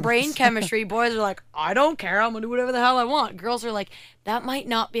 literally your brain chemistry, boys are like, I don't care, I'm gonna do whatever the hell I want. Girls are like, that might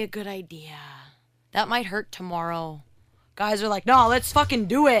not be a good idea. That might hurt tomorrow. Guys are like, no, let's fucking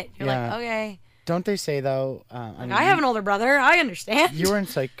do it. You're Yeah. like, okay. Don't they say though? I have an older brother. I understand. You were in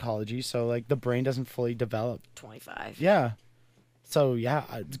psychology, so like the brain doesn't fully develop. 25. Yeah. So yeah,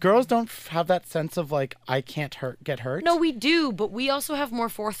 girls don't have that sense of like I can't get hurt. No, we do, but we also have more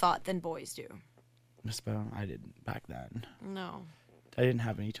forethought than boys do. I didn't back then. No. I didn't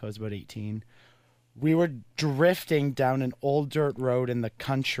have any toes about 18. We were drifting down an old dirt road in the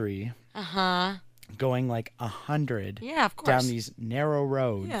country, Uh-huh. going like 100 Yeah, of course. down these narrow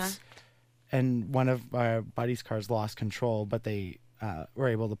roads. Yeah. And one of our buddy's cars lost control, but they were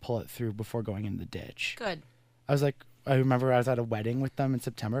able to pull it through before going in the ditch. Good. I remember I was at a wedding with them in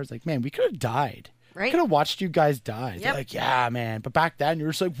September. I was like, man, we could have died. Right? Could have watched you guys die. They're Yep. like, yeah, man. But back then, you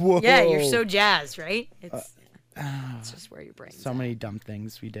were just like, whoa. Yeah, you're so jazzed, right? It's just where your brain's So at. many dumb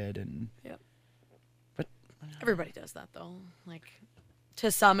things we did. And Yep. But Everybody does that though. Like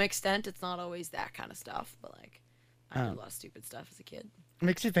to some extent, it's not always that kind of stuff, but like I did a lot of stupid stuff as a kid. it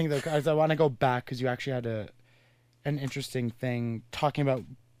makes you think, though, guys, I want to go back because you actually had an interesting thing talking about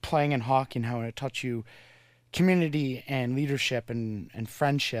playing in hockey and how it taught you community and leadership and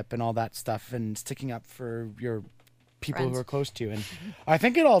friendship and all that stuff and sticking up for your people Friends. who are close to you. And I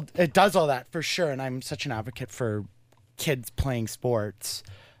think it does all that for sure. And I'm such an advocate for kids playing sports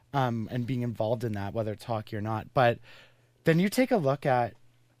and being involved in that, whether it's hockey or not. But then you take a look at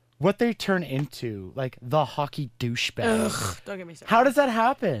what they turn into, like the hockey douchebag. Don't get me started. How does that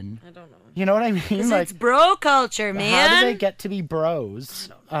happen? I don't know. You know what I mean? Like, It's bro culture, man. how do they get to be bros?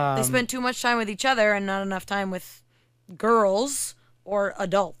 They spend too much time with each other and not enough time with girls or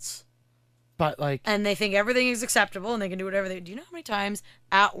adults. But like, And they think everything is acceptable and they can do whatever they do. You know how many times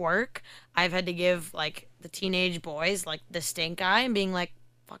at work I've had to give like the teenage boys like the stink eye and being like,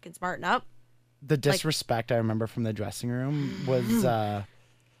 fucking smarten up? the disrespect I remember from the dressing room was,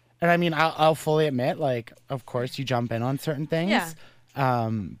 and I mean, I'll fully admit, like, of course you jump in on certain things. Yeah.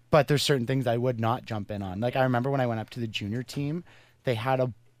 But there's certain things I would not jump in on. Like, I remember when I went up to the junior team, they had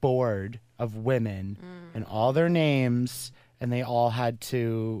a board of women and all their names, and they all had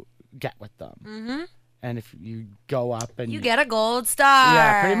to get with them. Mm-hmm. And if you go up and You get a gold star.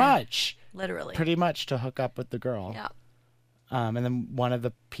 yeah, pretty much, Literally. to hook up with the girl. Yeah. And then one of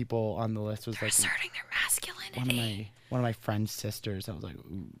the people on the list was like Asserting their masculinity. one of my friend's sisters. I was like,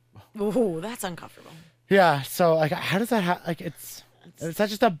 ooh. Ooh, that's uncomfortable. Yeah. So like, how does that like? Is that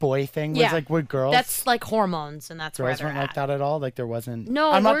just a boy thing? Was Yeah. like with girls? That's like hormones, and that's where girls they're weren't at. like that at all. Like there wasn't.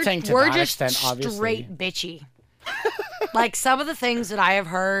 No, I'm we're, not saying to we're that just extent, obviously. straight bitchy. Like some of the things that I have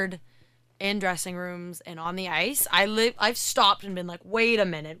heard in dressing rooms and on the ice, I've stopped and been like, wait a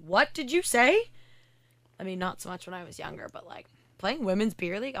minute, what did you say? I mean, not so much when I was younger, but like playing women's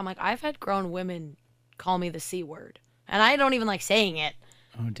beer league, I'm like, I've had grown women call me the C word. And I don't even like saying it.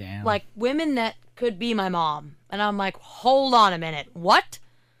 Oh, damn. Like women that could be my mom. And I'm like, hold on a minute. What?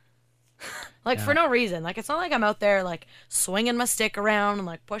 Like for no reason. Like it's not like I'm out there like swinging my stick around and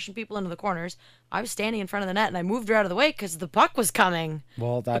like pushing people into the corners. I was standing in front of the net and I moved her out of the way because the puck was coming.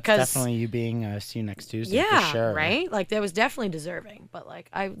 Well, that's definitely you being see you next Tuesday. Yeah, for sure. right? Like that was definitely deserving. But like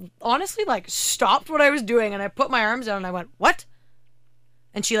I honestly like stopped what I was doing and I put my arms down and I went, what?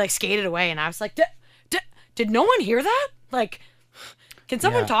 And she like skated away and I was like, did no one hear that? Like, can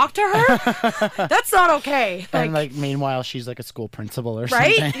someone talk to her? That's not okay. Like, And like meanwhile, she's like a school principal or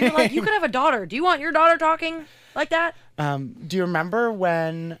right? something. You're like, you could have a daughter. Do you want your daughter talking like that? Do you remember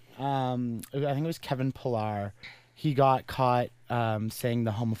when I think it was Kevin Pillar, he got caught saying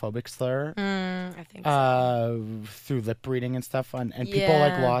the homophobic slur I think so. through lip reading and stuff, and people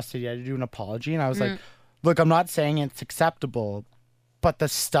like lost it. He had to do an apology, and I was like, look, I'm not saying it's acceptable, but the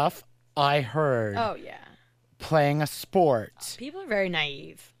stuff I heard Oh yeah. playing a sport, People are very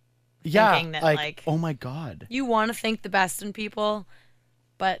naive. yeah, thinking that, like, oh my god, You want to think the best in people,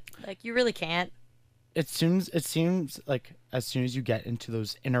 but like you really can't. it seems like as soon as you get into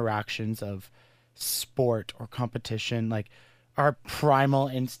those interactions of sport or competition, like our primal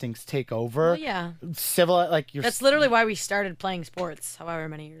instincts take over. Well, yeah. Civil, like you're. That's literally why we started playing sports, however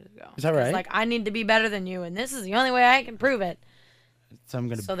many years ago. Is that 'Cause, right? Like I need to be better than you, and this is the only way I can prove it, So I'm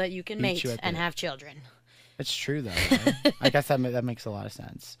gonna. so that you can beat mate you at and the- have children. It's true though. Right? I guess that makes a lot of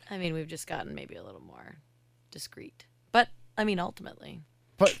sense. I mean, we've just gotten maybe a little more discreet, but I mean, ultimately,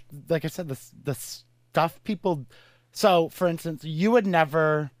 But like I said, the stuff people. So for instance, you would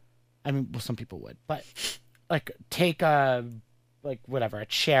never. I mean, well, some people would, but like take a a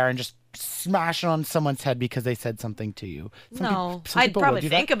chair and just smash it on someone's head because they said something to you. no, Some I'd people would probably do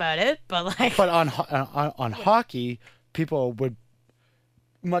think that. about it, but like, But on hockey, people would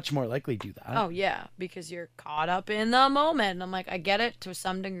much more likely do that. oh yeah, because you're caught up in the moment. And I'm like, I get it to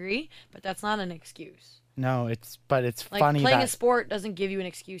some degree, but that's not an excuse. No, it's Like funny playing that a sport doesn't give you an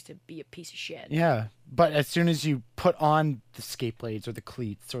excuse to be a piece of shit. yeah. But as soon as you put on the skate blades or the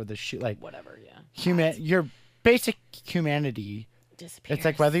cleats or the shoe, like Whatever, yeah. your basic humanity. Disappears. It's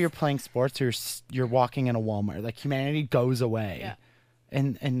like whether you're playing sports or you're walking in a Walmart, like humanity goes away. Yeah.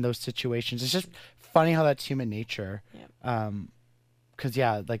 In those situations, it's just funny how that's human nature. Yeah. Because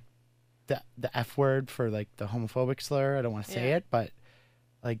like the F word for like the homophobic slur. I don't want to say Yeah. it, but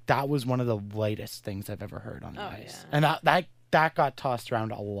like that was one of the lightest things I've ever heard on the Oh, ice, yeah. and that got tossed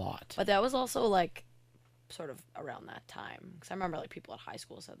around a lot. But that was also like sort of around that time, because I remember like people at high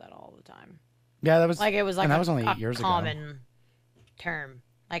school said that all the time. Yeah, that was Like it was like and a, that was only a 8 years ago. common term,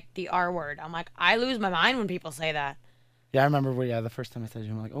 like the R word. I'm like, I lose my mind when people say that, Yeah, I remember. The first time I said it,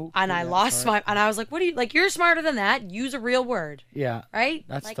 I'm like, oh. and I yeah, lost sorry. and I was like, what do you like? You're smarter than that. Use a real word, Yeah, right?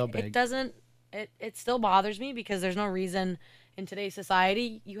 That's like, still big. It doesn't. It still bothers me because there's no reason in today's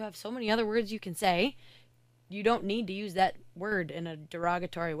society. You have so many other words you can say. You don't need to use that word in a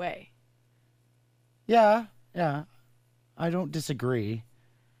derogatory way. yeah. I don't disagree.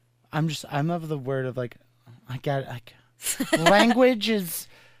 I'm of the word of like, I get like, language is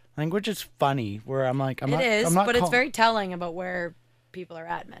funny. Where I'm like, I'm It not but it's call- very telling about where people are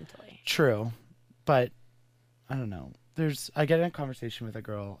at mentally. true, but I don't know. I get in a conversation with a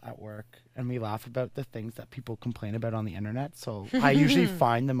girl at work, and we laugh about the things that people complain about on the internet. So I usually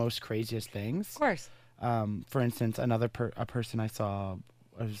find the most craziest things. Of course. For instance, a person I saw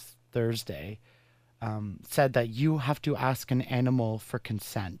was Thursday said that you have to ask an animal for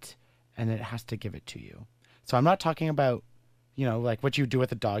consent, and it has to give it to you. So I'm not talking about, like what you do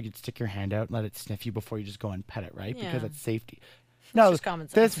with a dog. You'd stick your hand out and let it sniff you before you just go and pet it, right? Yeah. Because it's safety. No, just common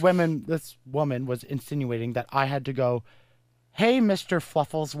sense. this woman was insinuating that I had to go, hey, Mr.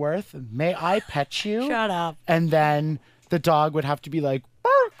 Flufflesworth, may I pet you? Shut up. And then the dog would have to be like,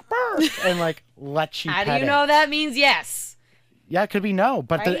 bark, bark, and like let you How pet do you it. know that means yes? Yeah, it could be no,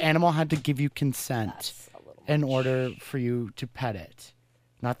 but Right? the animal had to give you consent That's a little in much. order for you to pet it.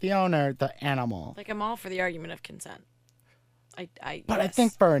 Not the owner, the animal. Like I'm all for the argument of consent. I But I yes.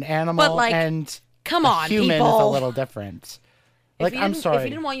 think for an animal like, and come a on, human is a people. little different. If Like, he I'm didn't- sorry. If he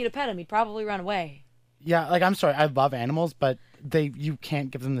didn't want you to pet him, he'd probably run away. Yeah, like I'm sorry. I love animals, but you can't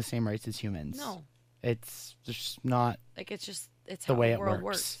give them the same rights as humans. No. It's just not Like it's the how way the it world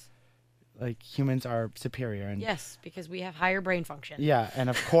works. Like humans are superior, and Yes, because we have higher brain function. yeah, and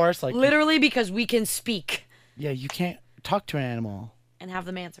of course, like Literally because we can speak yeah, you can't talk to an animal. and have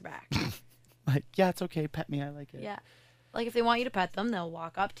them answer back. Like, yeah, it's okay, pet me, I like it. Yeah. Like if they want you to pet them, they'll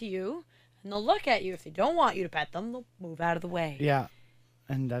walk up to you and they'll look at you. If they don't want you to pet them, they'll move out of the way. Yeah,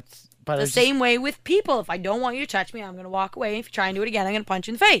 and that's but The it's same way with people. If I don't want you to touch me, I'm going to walk away. If you try and do it again, I'm going to punch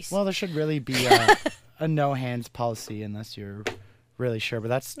you in the face. Well, there should really be a no hands policy unless you're really sure. But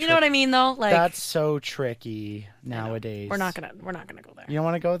that's You know what I mean, though? Like, that's so tricky nowadays. we're not gonna go there. You don't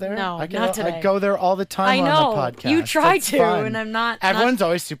want to go there? No, I not today. I go there all the time I know. on the podcast. You try It's to, fun. and I'm not. Everyone's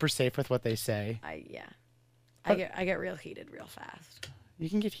always super safe with what they say. I get real heated real fast. You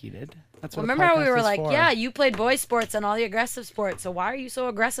can get heated. That's Well, what a remember how we podcast were is like, for. yeah, you played boys sports and all the aggressive sports, so why are you so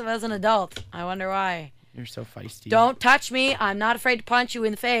aggressive as an adult? I wonder why. You're so feisty. Don't touch me. I'm not afraid to punch you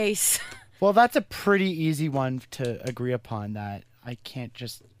in the face. Well, that's a pretty easy one to agree upon. That I can't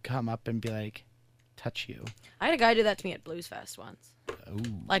just come up and be like, touch you. I had a guy do that to me at Blues Fest once. Ooh.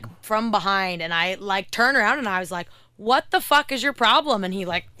 Like from behind, and I like turned around and I was like, "What the fuck is your problem?" And he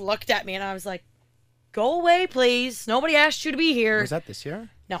like looked at me and I was like, "Go away, please. Nobody asked you to be here." Was that this year?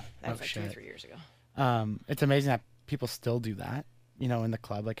 No, that was Oh, like 2 or shit. 3 years ago. It's amazing that people still do that. You know, in the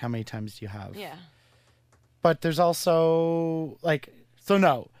club, like how many times do you have? Yeah. But there's also like, so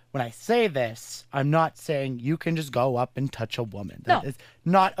no. When I say this, I'm not saying you can just go up and touch a woman. That No. is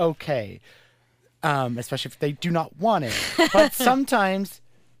not okay. Especially if they do not want it. But sometimes,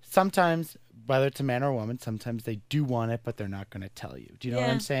 whether it's a man or a woman, sometimes they do want it, but they're not going to tell you. Do you know what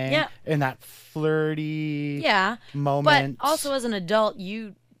Yeah. I'm saying? Yeah. In that flirty Yeah. moment. But also as an adult,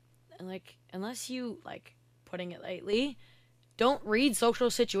 you like unless you like putting it lightly, don't read social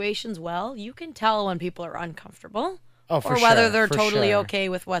situations well. You can tell when people are uncomfortable for or whether sure, they're for totally sure. okay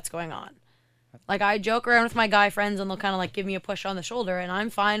with what's going on. Like I joke around with my guy friends and they'll kind of like give me a push on the shoulder and I'm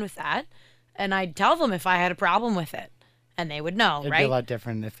fine with that. And I'd tell them if I had a problem with it and they would know, It'd right? be a lot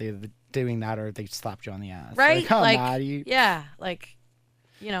different if they were doing that or if they slapped you on the ass. Right? Like, oh, Like, Maddie. yeah, like,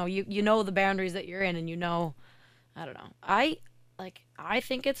 you know the boundaries that you're in, and you know, I don't know. I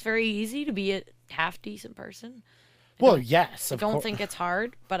think it's very easy to be a half decent person. Well, yes. I Of don't course. think it's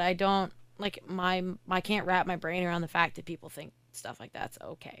hard, but I don't like I can't wrap my brain around the fact that people think stuff like that's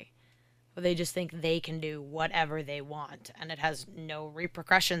okay. But they just think they can do whatever they want, and it has no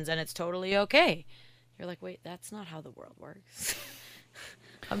repercussions, and it's totally okay. You're like, wait, that's not how the world works.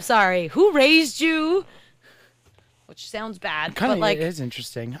 I'm sorry. Who raised you? Which sounds bad, Kind but of like, it is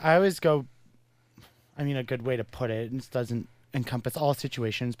interesting. I always go. I mean, a good way to put it, and this doesn't encompass all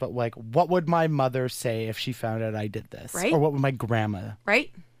situations, but like, what would my mother say if she found out I did this? Right. Or what would my grandma?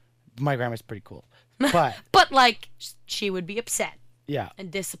 right? My grandma's pretty cool, but But like, she would be upset yeah,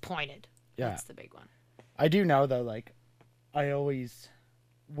 and disappointed. Yeah. That's the big one. I do know though. Like, I always,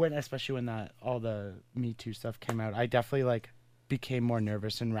 especially when all the Me Too stuff came out, I definitely like became more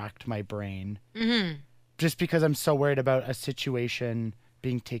nervous and racked my brain. Mm-hmm. Just because I'm so worried about a situation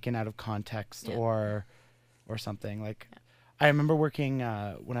being taken out of context Yeah. or something. Like, I remember working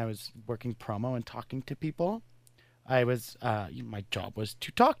when I was working promo and talking to people. I was my job was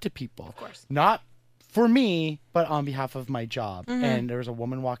to talk to people. Of course. Not for me, but on behalf of my job. Mm-hmm. And there was a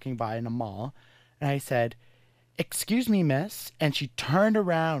woman walking by in a mall, and I said, "Excuse me, miss," and she turned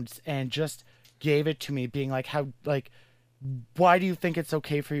around and just gave it to me, being like, why do you think it's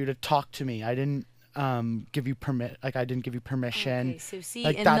okay for you to talk to me? I didn't give you I didn't give you permission. Okay, so see,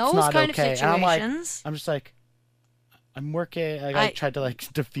 Like, in that's those not kind okay. of And I'm like, situations, I'm just like, I'm working. Like, I tried to like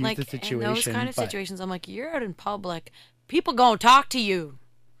defuse like the situation. in those kind of but- situations, I'm like, you're out in public, people gonna talk to you.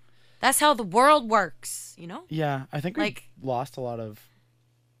 That's how the world works, you know? Yeah, I think like- we've lost a lot of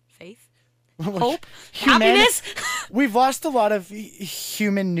Faith, hope, Humani- happiness. We've lost a lot of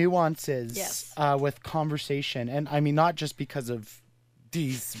human nuances Yes. With conversation, and I mean not just because of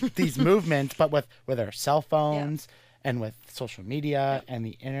these movements, but with our cell phones and with social media and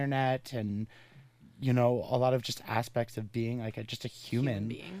the internet, and a lot of just aspects of being like just a human.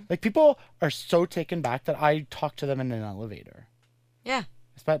 being. Like, people are so taken back that I talk to them in an elevator. Yeah,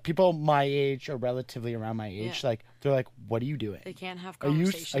 But people my age or relatively around my age, Yeah. like they're like, "What are you doing? they can't have Are you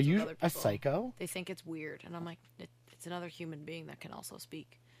conversations with other a people. psycho?" They think it's weird, and I'm like, it's another human being that can also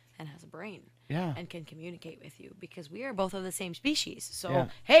speak and has a brain. Yeah. And can communicate with you because we are both of the same species. So, Yeah.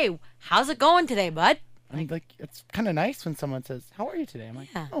 hey, how's it going today, bud? And like, it's kind of nice when someone says, "How are you today?" I'm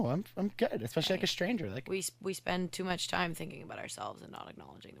like, Yeah. "Oh, I'm good," especially like a stranger, like, We spend too much time thinking about ourselves and not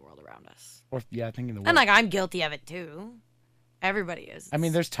acknowledging the world around us. or thinking the word. And like, I'm guilty of it too. Everybody is. I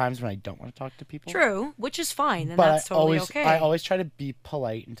mean, there's times when I don't want to talk to people. true, which is fine, and But that's totally okay. I always try to be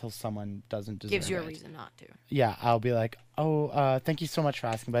polite until someone doesn't deserve gives you a it. reason not to. Yeah, I'll be like, "Oh, thank you so much for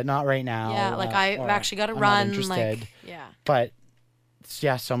asking, but not right now." Yeah, like I've or, actually got to "I'm not run. interested." Like, yeah, But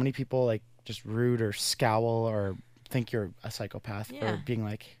yeah, so many people like just rude or scowl or think you're a psychopath Yeah. for being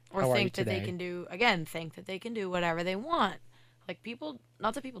like, or "How are you think that today?" they can do whatever they want. Like people,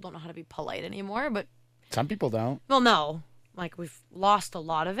 not that people don't know how to be polite anymore, but Some people don't. well, no, like we've lost a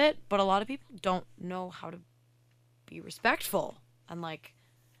lot of it, but a lot of people don't know how to be respectful and like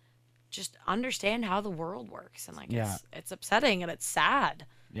just understand how the world works. And like, Yeah. it's upsetting and it's sad.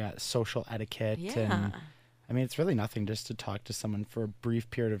 Yeah, social etiquette. Yeah. And I mean, it's really nothing just to talk to someone for a brief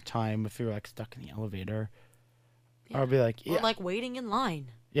period of time if you're like stuck in the elevator. Or be like, Or like waiting in line.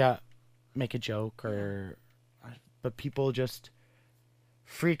 yeah, make a joke or, but people just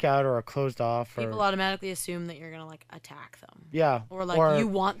freak out or are closed off. Or, People automatically assume that you're gonna like attack them, yeah. or like you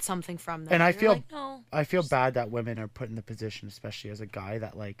want something from them. And I You're feel, like, no. I feel bad that women are put in the position, especially as a guy,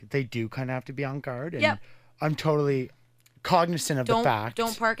 that like they do kind of have to be on guard. And Yep. I'm totally cognizant of the fact.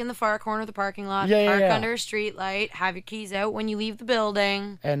 Don't park in the far corner of the parking lot. Yeah, yeah, Park yeah. under a street light. Have your keys out when you leave the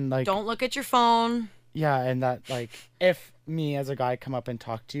building. And like, Don't look at your phone. yeah, and that like, if me as a guy come up and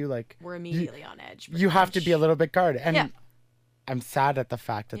talk to you, like, We're immediately on edge. pretty you have to much. be a little bit guarded. And Yeah. I'm sad at the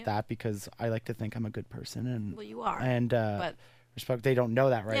fact Yeah. that because I like to think I'm a good person and Well, you are. and but respect. They don't know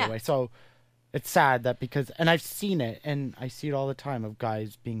that right Yeah. away, so it's sad that and I've seen it, and I see it all the time of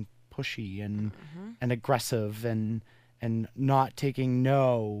guys being pushy and Mm-hmm. and aggressive and not taking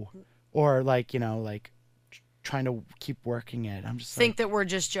no, or like trying to keep working it. I'm just think that we're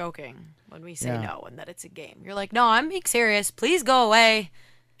just joking when we say Yeah. no and that it's a game. You're like, no, I'm being serious. Please go away.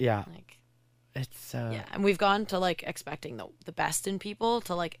 yeah, Like, it's yeah. And we've gone to like expecting the best in people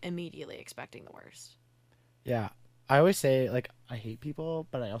to like immediately expecting the worst. yeah. I always say like I hate people,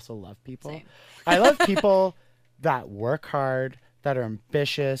 but I also love people. Same. I love people that work hard, that are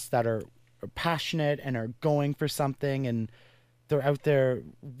ambitious, that are passionate and are going for something, and they're out there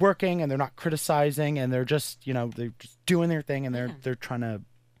working and they're not criticizing, and they're just they're just doing their thing, and they're trying to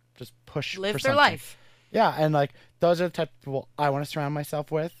just push Live for their something. life. Yeah, and like those are the type of people I want to surround myself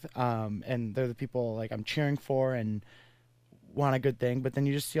with, and they're the people like I'm cheering for and want a good thing. But then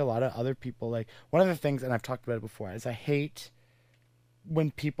you just see a lot of other people. Like one of the things, and I've talked about it before, is I hate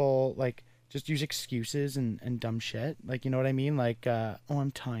when people like just use excuses and dumb shit. Like, you know what I mean? Like, oh,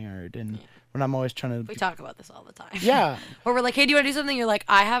 I'm tired, and when I'm always trying to. We talk about this all the time. Yeah. Or we're like, hey, do you want to do something? You're like,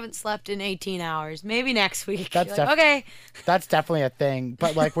 I haven't slept in 18 hours. Maybe next week. That's You're like, okay. That's definitely a thing.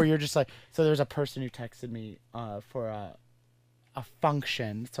 But like where you're just like, so there's a person who texted me for a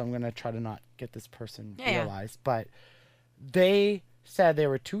function, so I'm gonna try to not get this person Yeah. realized, but they said they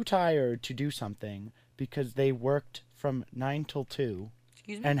were too tired to do something because they worked from 9 till 2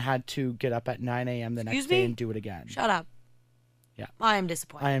 Excuse me? and had to get up at 9 a.m. the next Excuse day me? and do it again. Shut up. Yeah. I am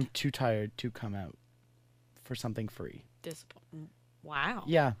disappointed. I am too tired to come out for something free. disappointed. Wow.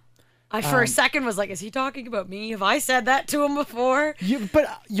 Yeah. I for a second was like, is he talking about me? Have I said that to him before?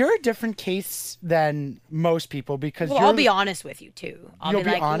 But you're a different case than most people because Well, you're. I'll be honest with you too. I'll You'll be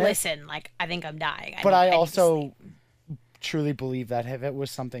be like, honest? listen, like I think I'm dying. But I need to also sleep." truly believe that if it was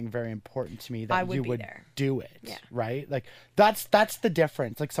something very important to me, that I would you be would there. do it. Yeah. Right? Like that's the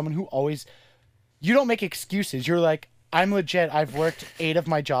difference. Like someone who always, you don't make excuses. You're like, I'm legit. I've worked 8 of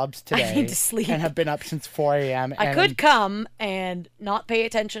my jobs today. need to sleep. And have been up since 4 a.m. I could come and not pay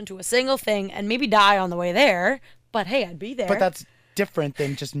attention to a single thing and maybe die on the way there, but hey, I'd be there. But that's different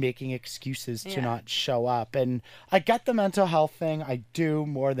than just making excuses to Yeah. not show up. And I get the mental health thing. I do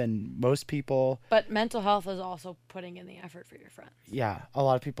more than most people. But mental health is also putting in the effort for your friends. Yeah, a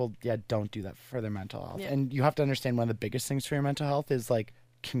lot of people don't do that for their mental health. Yeah. And you have to understand one of the biggest things for your mental health is like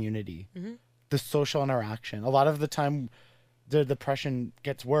community, the social interaction. A lot of the time, the depression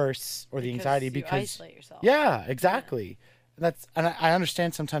gets worse or the anxiety you because isolate yourself. yeah, exactly. And I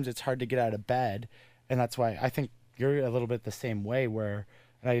understand sometimes it's hard to get out of bed, and that's why I think you're a little bit the same way. Where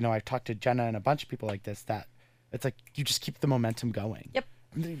I've talked to Jenna and a bunch of people like this that it's like you just keep the momentum going. Yep.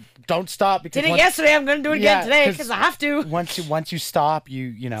 Don't stop because Did it once- yesterday, I'm going to do it again Yeah, today 'cause because I have to. once you stop,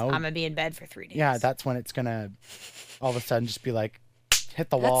 you know. I'm going to be in bed for 3 days. Yeah, that's when it's gonna all of a sudden just be like hit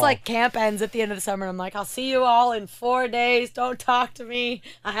the That's wall. like camp ends at the end of the summer. I'm like, I'll see you all in 4 days. Don't talk to me.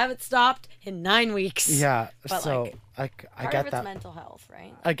 I haven't stopped in 9 weeks. yeah. But, So like, I Part get of it's that. mental health,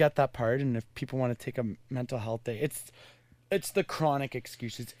 right? I get that part, and if people want to take a mental health day, it's the chronic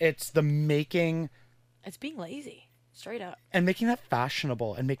excuses. It's the making It's being lazy, straight up. and making that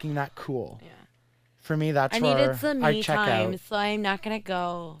fashionable and making that cool. Yeah. For me, that's I where needed some I me check time, out. so I'm not gonna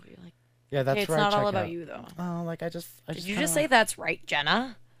go. You're like, Yeah, that's hey, it's where I not check all about out. you though. Oh, like I just Did you kinda just say that's right,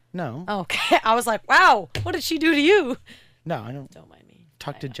 Jenna? no, Okay. I was like, wow, what did she do to you? no, I don't Don't mind me.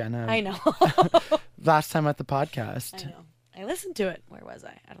 talk to Jenna. I know. Last time at the podcast. I know. I listened to it. Where was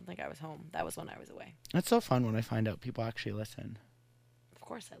I? I don't think I was home. That was when I was away. It's so fun when I find out people actually listen. Of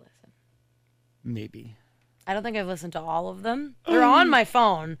course I listen. Maybe. I don't think I've listened to all of them. They're on my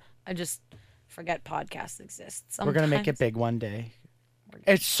phone. I just forget podcasts exist. We're gonna make it Sometimes. big one day.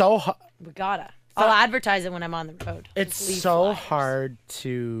 It's so We gotta. I'll advertise it when I'm on the road. it's Just leave so flyers. hard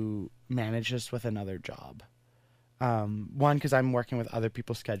to manage this with another job. One, because I'm working with other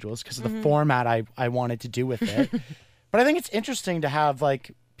people's schedules because of the format I wanted to do with it. But I think it's interesting to have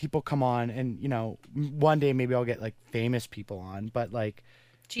like people come on and, you know, one day maybe I'll get like famous people on, but like,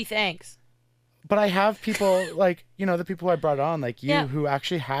 Gee, thanks. but I have people like, you know, the people who I brought on, like you, Yeah. who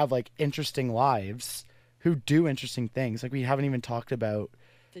actually have like interesting lives, who do interesting things. Like we haven't even talked about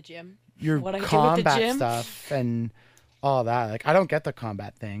The gym. your What I do with the combat gym. stuff and all that. Like I don't get the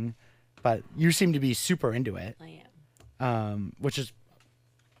combat thing, but you seem to be super into it, I am. which is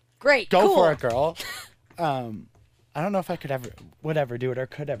Great. go cool. for it, girl. I don't know if I would ever do it or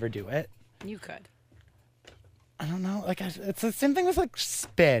could ever do it. You could. I don't know. Like it's the same thing with like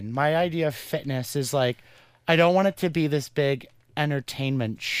spin. My idea of fitness is like, I don't want it to be this big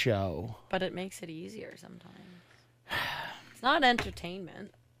entertainment show. But it makes it easier sometimes. It's not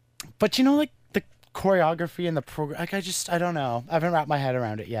entertainment. But you know, like the choreography and the program. Like I don't know. I haven't wrapped my head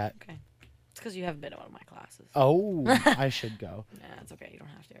around it yet. Okay. It's because you haven't been to one of my classes. Oh, I should go. Yeah, it's okay. You don't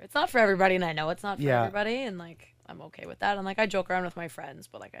have to. It's not for everybody, and I know it's not for Yeah. everybody, and like I'm okay with that. And like I joke around with my friends,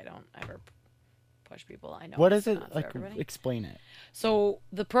 but like I don't ever push people. I know. What it's is it not for like? everybody. Explain it. So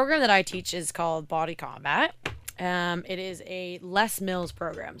the program that I teach is called Body Combat. It is a Les Mills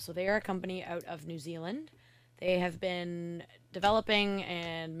program. So they are a company out of New Zealand. They have been developing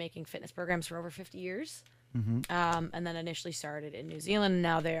and making fitness programs for over 50 years. And then initially started in New Zealand.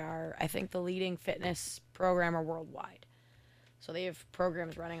 Now they are, I think, the leading fitness programmer worldwide. So they have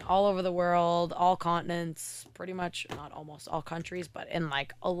programs running all over the world, all continents, pretty much, not almost all countries, but in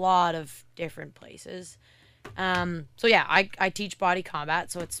like a lot of different places. So yeah, I teach body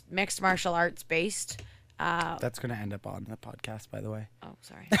combat. So it's mixed martial arts based. That's gonna end up on the podcast, by the way. Oh,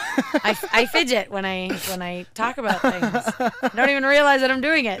 sorry. I fidget when I talk about things. I don't even realize that I'm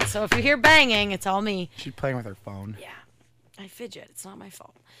doing it. So if you hear banging, it's all me. She's playing with her phone. Yeah, I fidget. It's not my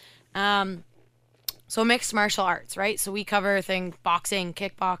fault. So mixed martial arts, right? So we cover things boxing,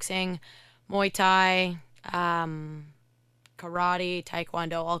 kickboxing, Muay Thai, karate,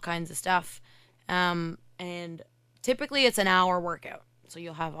 taekwondo, all kinds of stuff. And typically it's an hour workout. So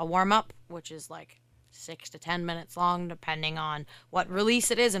you'll have a warm up, which is like 6 to 10 minutes long, depending on what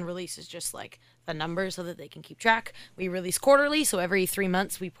release it is. And release is just like the numbers so that they can keep track. We release quarterly, so every 3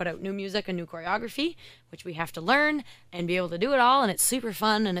 months we put out new music and new choreography, which we have to learn and be able to do it all. And it's super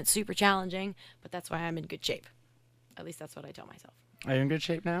fun and it's super challenging, but that's why I'm in good shape. At least that's what I tell myself. Are you in good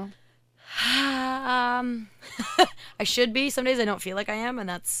shape now? I should be. Some days I don't feel like I am, and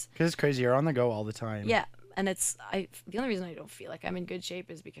that's Because it's crazy. You're on the go all the time. yeah. And it's the only reason I don't feel like I'm in good shape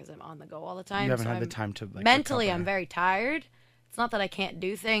is because I'm on the go all the time. You haven't so had the I'm- time to like mentally recover. I'm very tired. It's not that I can't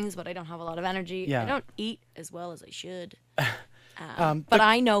do things, but I don't have a lot of energy. Yeah. I don't eat as well as I should. But But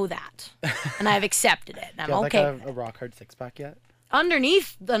I know that, and I've accepted it, and I'm do you have, okay. like a rock hard 6-pack yet?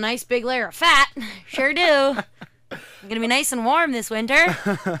 Underneath the nice big layer of fat, sure do. I'm gonna be nice and warm this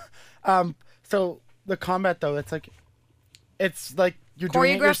winter. So the combat though, it's like you're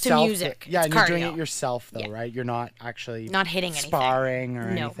doing it Choreographed to yourself. music. Yeah, It's and you're doing cardio. it yourself though, Yeah. right? You're not actually Not hitting anything. sparring or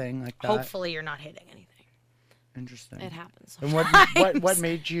No. anything like that. Hopefully, you're not hitting anything. Interesting. It happens. And what sometimes.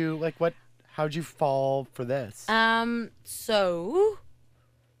 made you like how'd you fall for this? So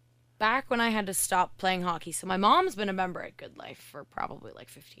back when I had to stop playing hockey, so my mom's been a member at Good Life for probably like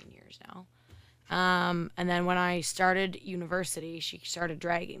 15 years now. And then when I started university, she started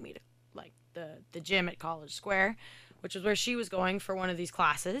dragging me to like the gym at College Square, which is where she was going for one of these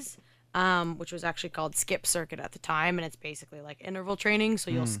classes, which was actually called Skip Circuit at the time. And it's basically like interval training.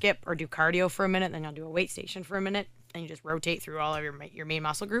 So you'll skip or do cardio for a minute, then you'll do a weight station for a minute, and you just rotate through all of your main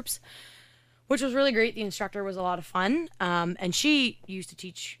muscle groups, which was really great. The instructor was a lot of fun. And she used to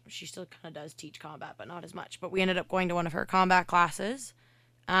teach, she still kind of does teach combat, but not as much. But we ended up going to one of her combat classes.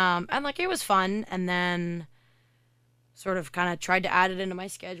 And like it was fun. And then sort of kind of tried to add it into my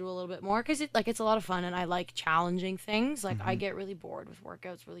schedule a little bit more because it's a lot of fun and I like challenging things. Like I get really bored with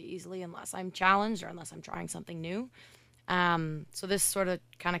workouts really easily unless I'm challenged or unless I'm trying something new. So this sort of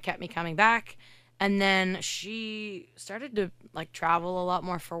kind of kept me coming back. And then she started to like travel a lot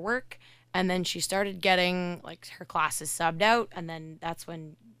more for work. And then she started getting like her classes subbed out. And then that's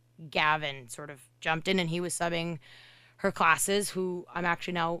when Gavin sort of jumped in and he was subbing her classes, who I'm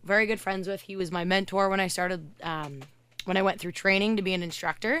actually now very good friends with. He was my mentor when I started, when I went through training to be an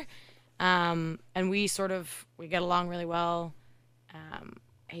instructor. And we get along really well.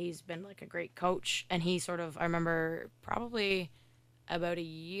 He's been like a great coach. And he sort of, I remember probably about a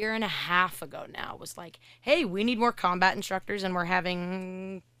year and a half ago now, was like, hey, we need more combat instructors and we're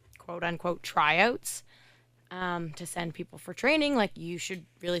having quote unquote tryouts to send people for training. Like, you should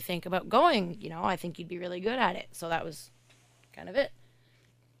really think about going, I think you'd be really good at it. So that was kind of it.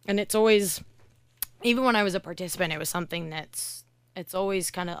 And it's always even when I was a participant, it was something it's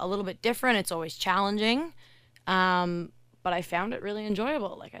always kind of a little bit different. It's always challenging. But I found it really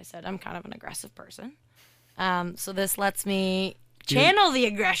enjoyable. Like I said, I'm kind of an aggressive person. So this lets me channel the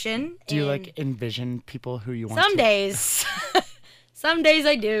aggression. Do you like envision people who you want Some to? days. Some days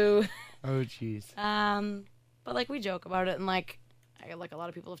I do. Oh, jeez. But like we joke about it, and like a lot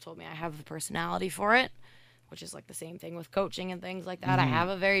of people have told me I have the personality for it, which is like the same thing with coaching and things like that. I have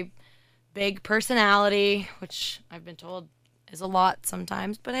a very big personality, which I've been told is a lot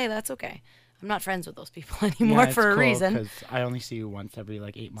sometimes, but hey, that's okay. I'm not friends with those people anymore Yeah, for a cool, reason. 'cause I only see you once every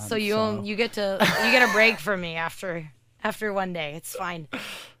like 8 months. So you get a break from me after one day. It's fine.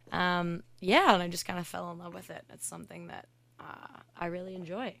 Yeah, and I just kind of fell in love with it. It's something that I really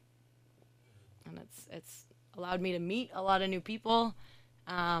enjoy, and it's allowed me to meet a lot of new people.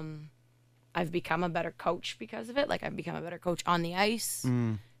 I've become a better coach because of it. Like I've become a better coach on the ice,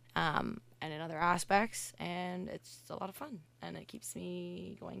 and in other aspects, and it's a lot of fun, and it keeps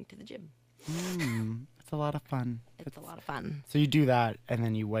me going to the gym. It's a lot of fun. It's a lot of fun. So you do that, and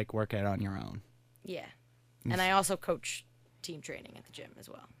then you like work out on your own. Yeah. And I also coach team training at the gym as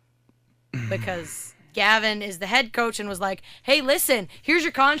well. Because Gavin is the head coach and was like, hey, listen, here's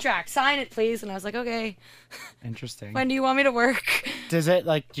your contract. Sign it, please. And I was like, okay. Interesting. When do you want me to work? Does it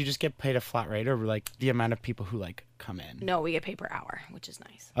like, do you just get paid a flat rate or like the amount of people who like come in? No, we get paid per hour, which is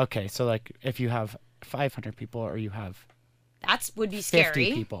nice. Okay, so like if you have 500 people or you have That would be 50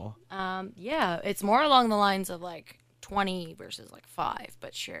 scary. people. Yeah, it's more along the lines of like 20 versus like 5,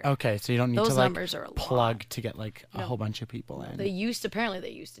 but sure. Okay, so you don't need Those to like numbers are a lot. plug to get like a No. whole bunch of people in. They used to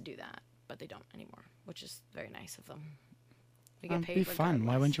do that, but they don't anymore, which is very nice of them. We get That'd paid be fun. Why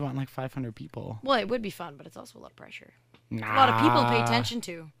regardless. wouldn't you want like 500 people? Well, it would be fun, but it's also a lot of pressure. A lot of people to pay attention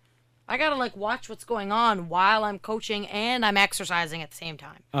to. I gotta like watch what's going on while I'm coaching and I'm exercising at the same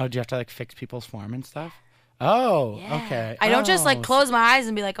time. Oh, do you have to like fix people's form and stuff? Oh, Yeah. okay. I don't just like Oh, close my eyes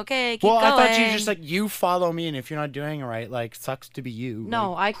and be like, okay, keep Well, going. I thought you just like you follow me, and if you're not doing it right, like sucks to be you.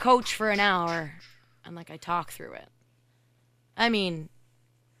 No, Like, I coach for an hour and like I talk through it. I mean,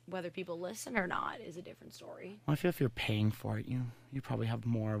 whether people listen or not is a different story. well, I feel if you're paying for it, you probably have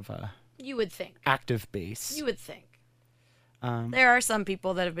more of a You would think. active base. You would think. Um, There are some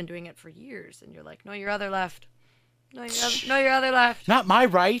people that have been doing it for years, and you're like, no, your other left. No, your other left. Not my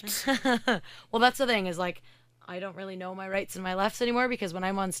right. Well, that's the thing is like, I don't really know my rights and my lefts anymore because when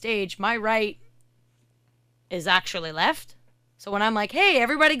I'm on stage, my right is actually left. So when I'm like, hey,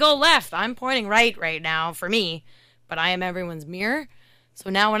 everybody go left, I'm pointing right now for me, but I am everyone's mirror. So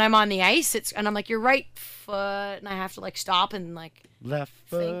now when I'm on the ice, and I'm like, your right foot, and I have to like stop and like, Left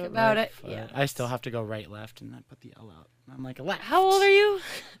foot. Think about right it. foot. Yeah. I still have to go right, left, and I put the L out. I'm like left. how old are you?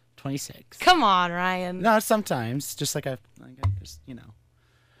 26. Come on, Ryan. No, sometimes just like I just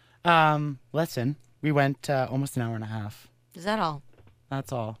listen. We went almost an hour and a half. Is that all?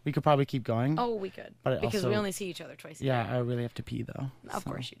 That's all. We could probably keep going. Oh, we could. But Because we also- only see each other twice a Yeah, day. I really have to pee though. Of so.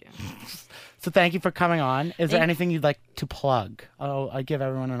 course you do. So thank you for coming on. Is there Thank- anything you'd like to plug? Oh, I give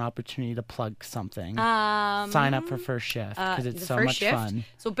everyone an opportunity to plug something. Sign up for First Shift because it's the so first much shift. fun.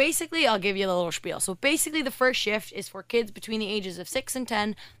 So basically, I'll give you the little spiel. So basically, the first shift is for kids between the ages of 6 and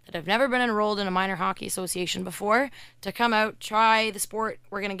 10 that have never been enrolled in a minor hockey association before to come out, try the sport.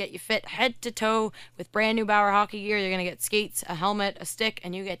 We're going to get you fit head to toe with brand new Bauer hockey gear. You're going to get skates, a helmet, a stick,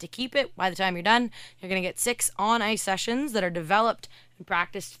 and you get to keep it by the time you're done. You're going to get 6 on-ice sessions that are developed and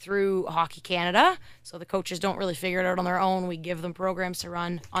practiced through Hockey Canada. So the coaches don't really figure it out on their own. We give them programs to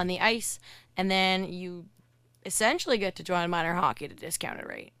run on the ice. And then you essentially get to join minor hockey at a discounted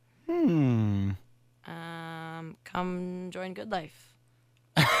rate. Come join Good Life.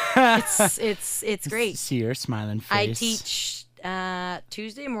 it's great. See your smiling face. I teach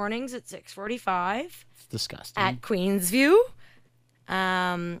Tuesday mornings at 6:45 It's disgusting. at Queensview.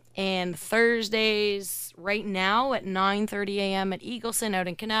 And Thursdays right now at 9:30 a.m. at Eagleson out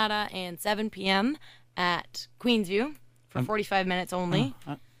in Canada and 7 p.m. at Queensview for 45 minutes only.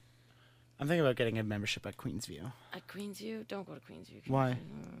 I'm thinking about getting a membership at Queensview. At Queensview? Don't go to Queensview. Why?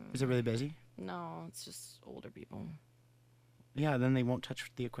 Is it really busy? No, it's just older people. Yeah, then they won't touch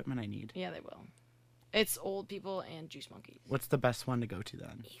the equipment I need. Yeah, they will. It's old people and juice monkeys. What's the best one to go to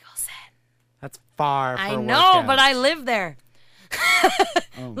then? Eagleson. That's far for I know, but I workouts. live there.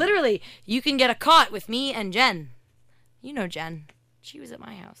 Literally, you can get a cot with me and Jen. You know Jen. She was at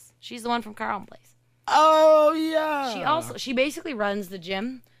my house. She's the one from Carlton Place. Oh yeah. She basically runs the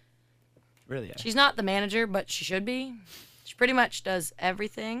gym. Really? Yeah. She's not the manager, but she should be. She pretty much does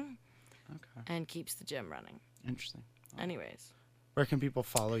everything Okay. and keeps the gym running. Interesting. Anyways, Where can people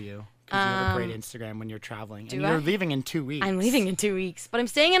follow you? Because you have a great Instagram when you're traveling. And do you're I? leaving in 2 weeks. I'm leaving in 2 weeks, but I'm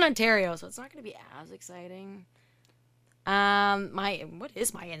staying in Ontario, so it's not going to be as exciting. What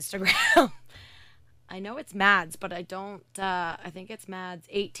is my Instagram? I know it's Mads, but I don't. I think it's Mads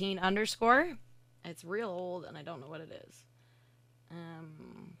 18_. It's real old, and I don't know what it is.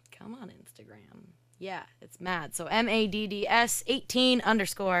 Come on, Instagram. Yeah, it's Mads. So MADDS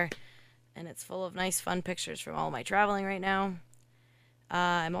 18_, and it's full of nice, fun pictures from all my traveling right now.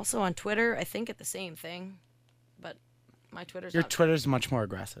 I'm also on Twitter. I think at the same thing, but my Twitter's Your not. Twitter's much more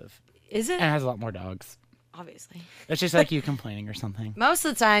aggressive. Is it? And it has a lot more dogs. Obviously. It's just like you complaining or something. Most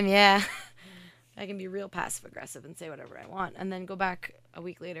of the time, yeah. I can be real passive aggressive and say whatever I want, and then go back a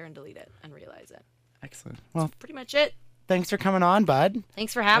week later and delete it and realize it. Excellent. Well, Pretty much it. thanks for coming on, bud.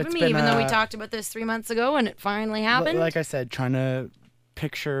 Thanks for having It's me, been, even though we talked about this 3 months ago and it finally happened. Like I said, trying to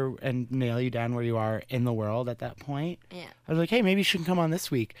picture and nail you down where you are in the world at that point. Yeah. I was like, hey, maybe you should come on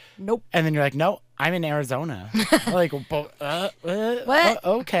this week. Nope. And then you're like, no, I'm in Arizona. I'm like, What?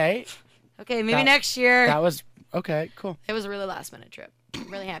 Okay. Okay, maybe That- next year. That was, okay, cool. It was a really last minute trip.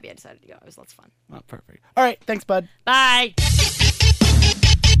 I'm really happy I decided to go. It was lots of fun. Well, perfect. All right, thanks, bud. Bye.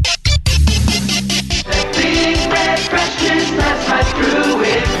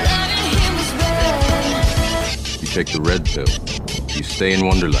 You take the red pill, you stay in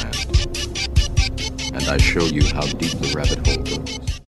Wonderland, and I show you how deep the rabbit hole goes.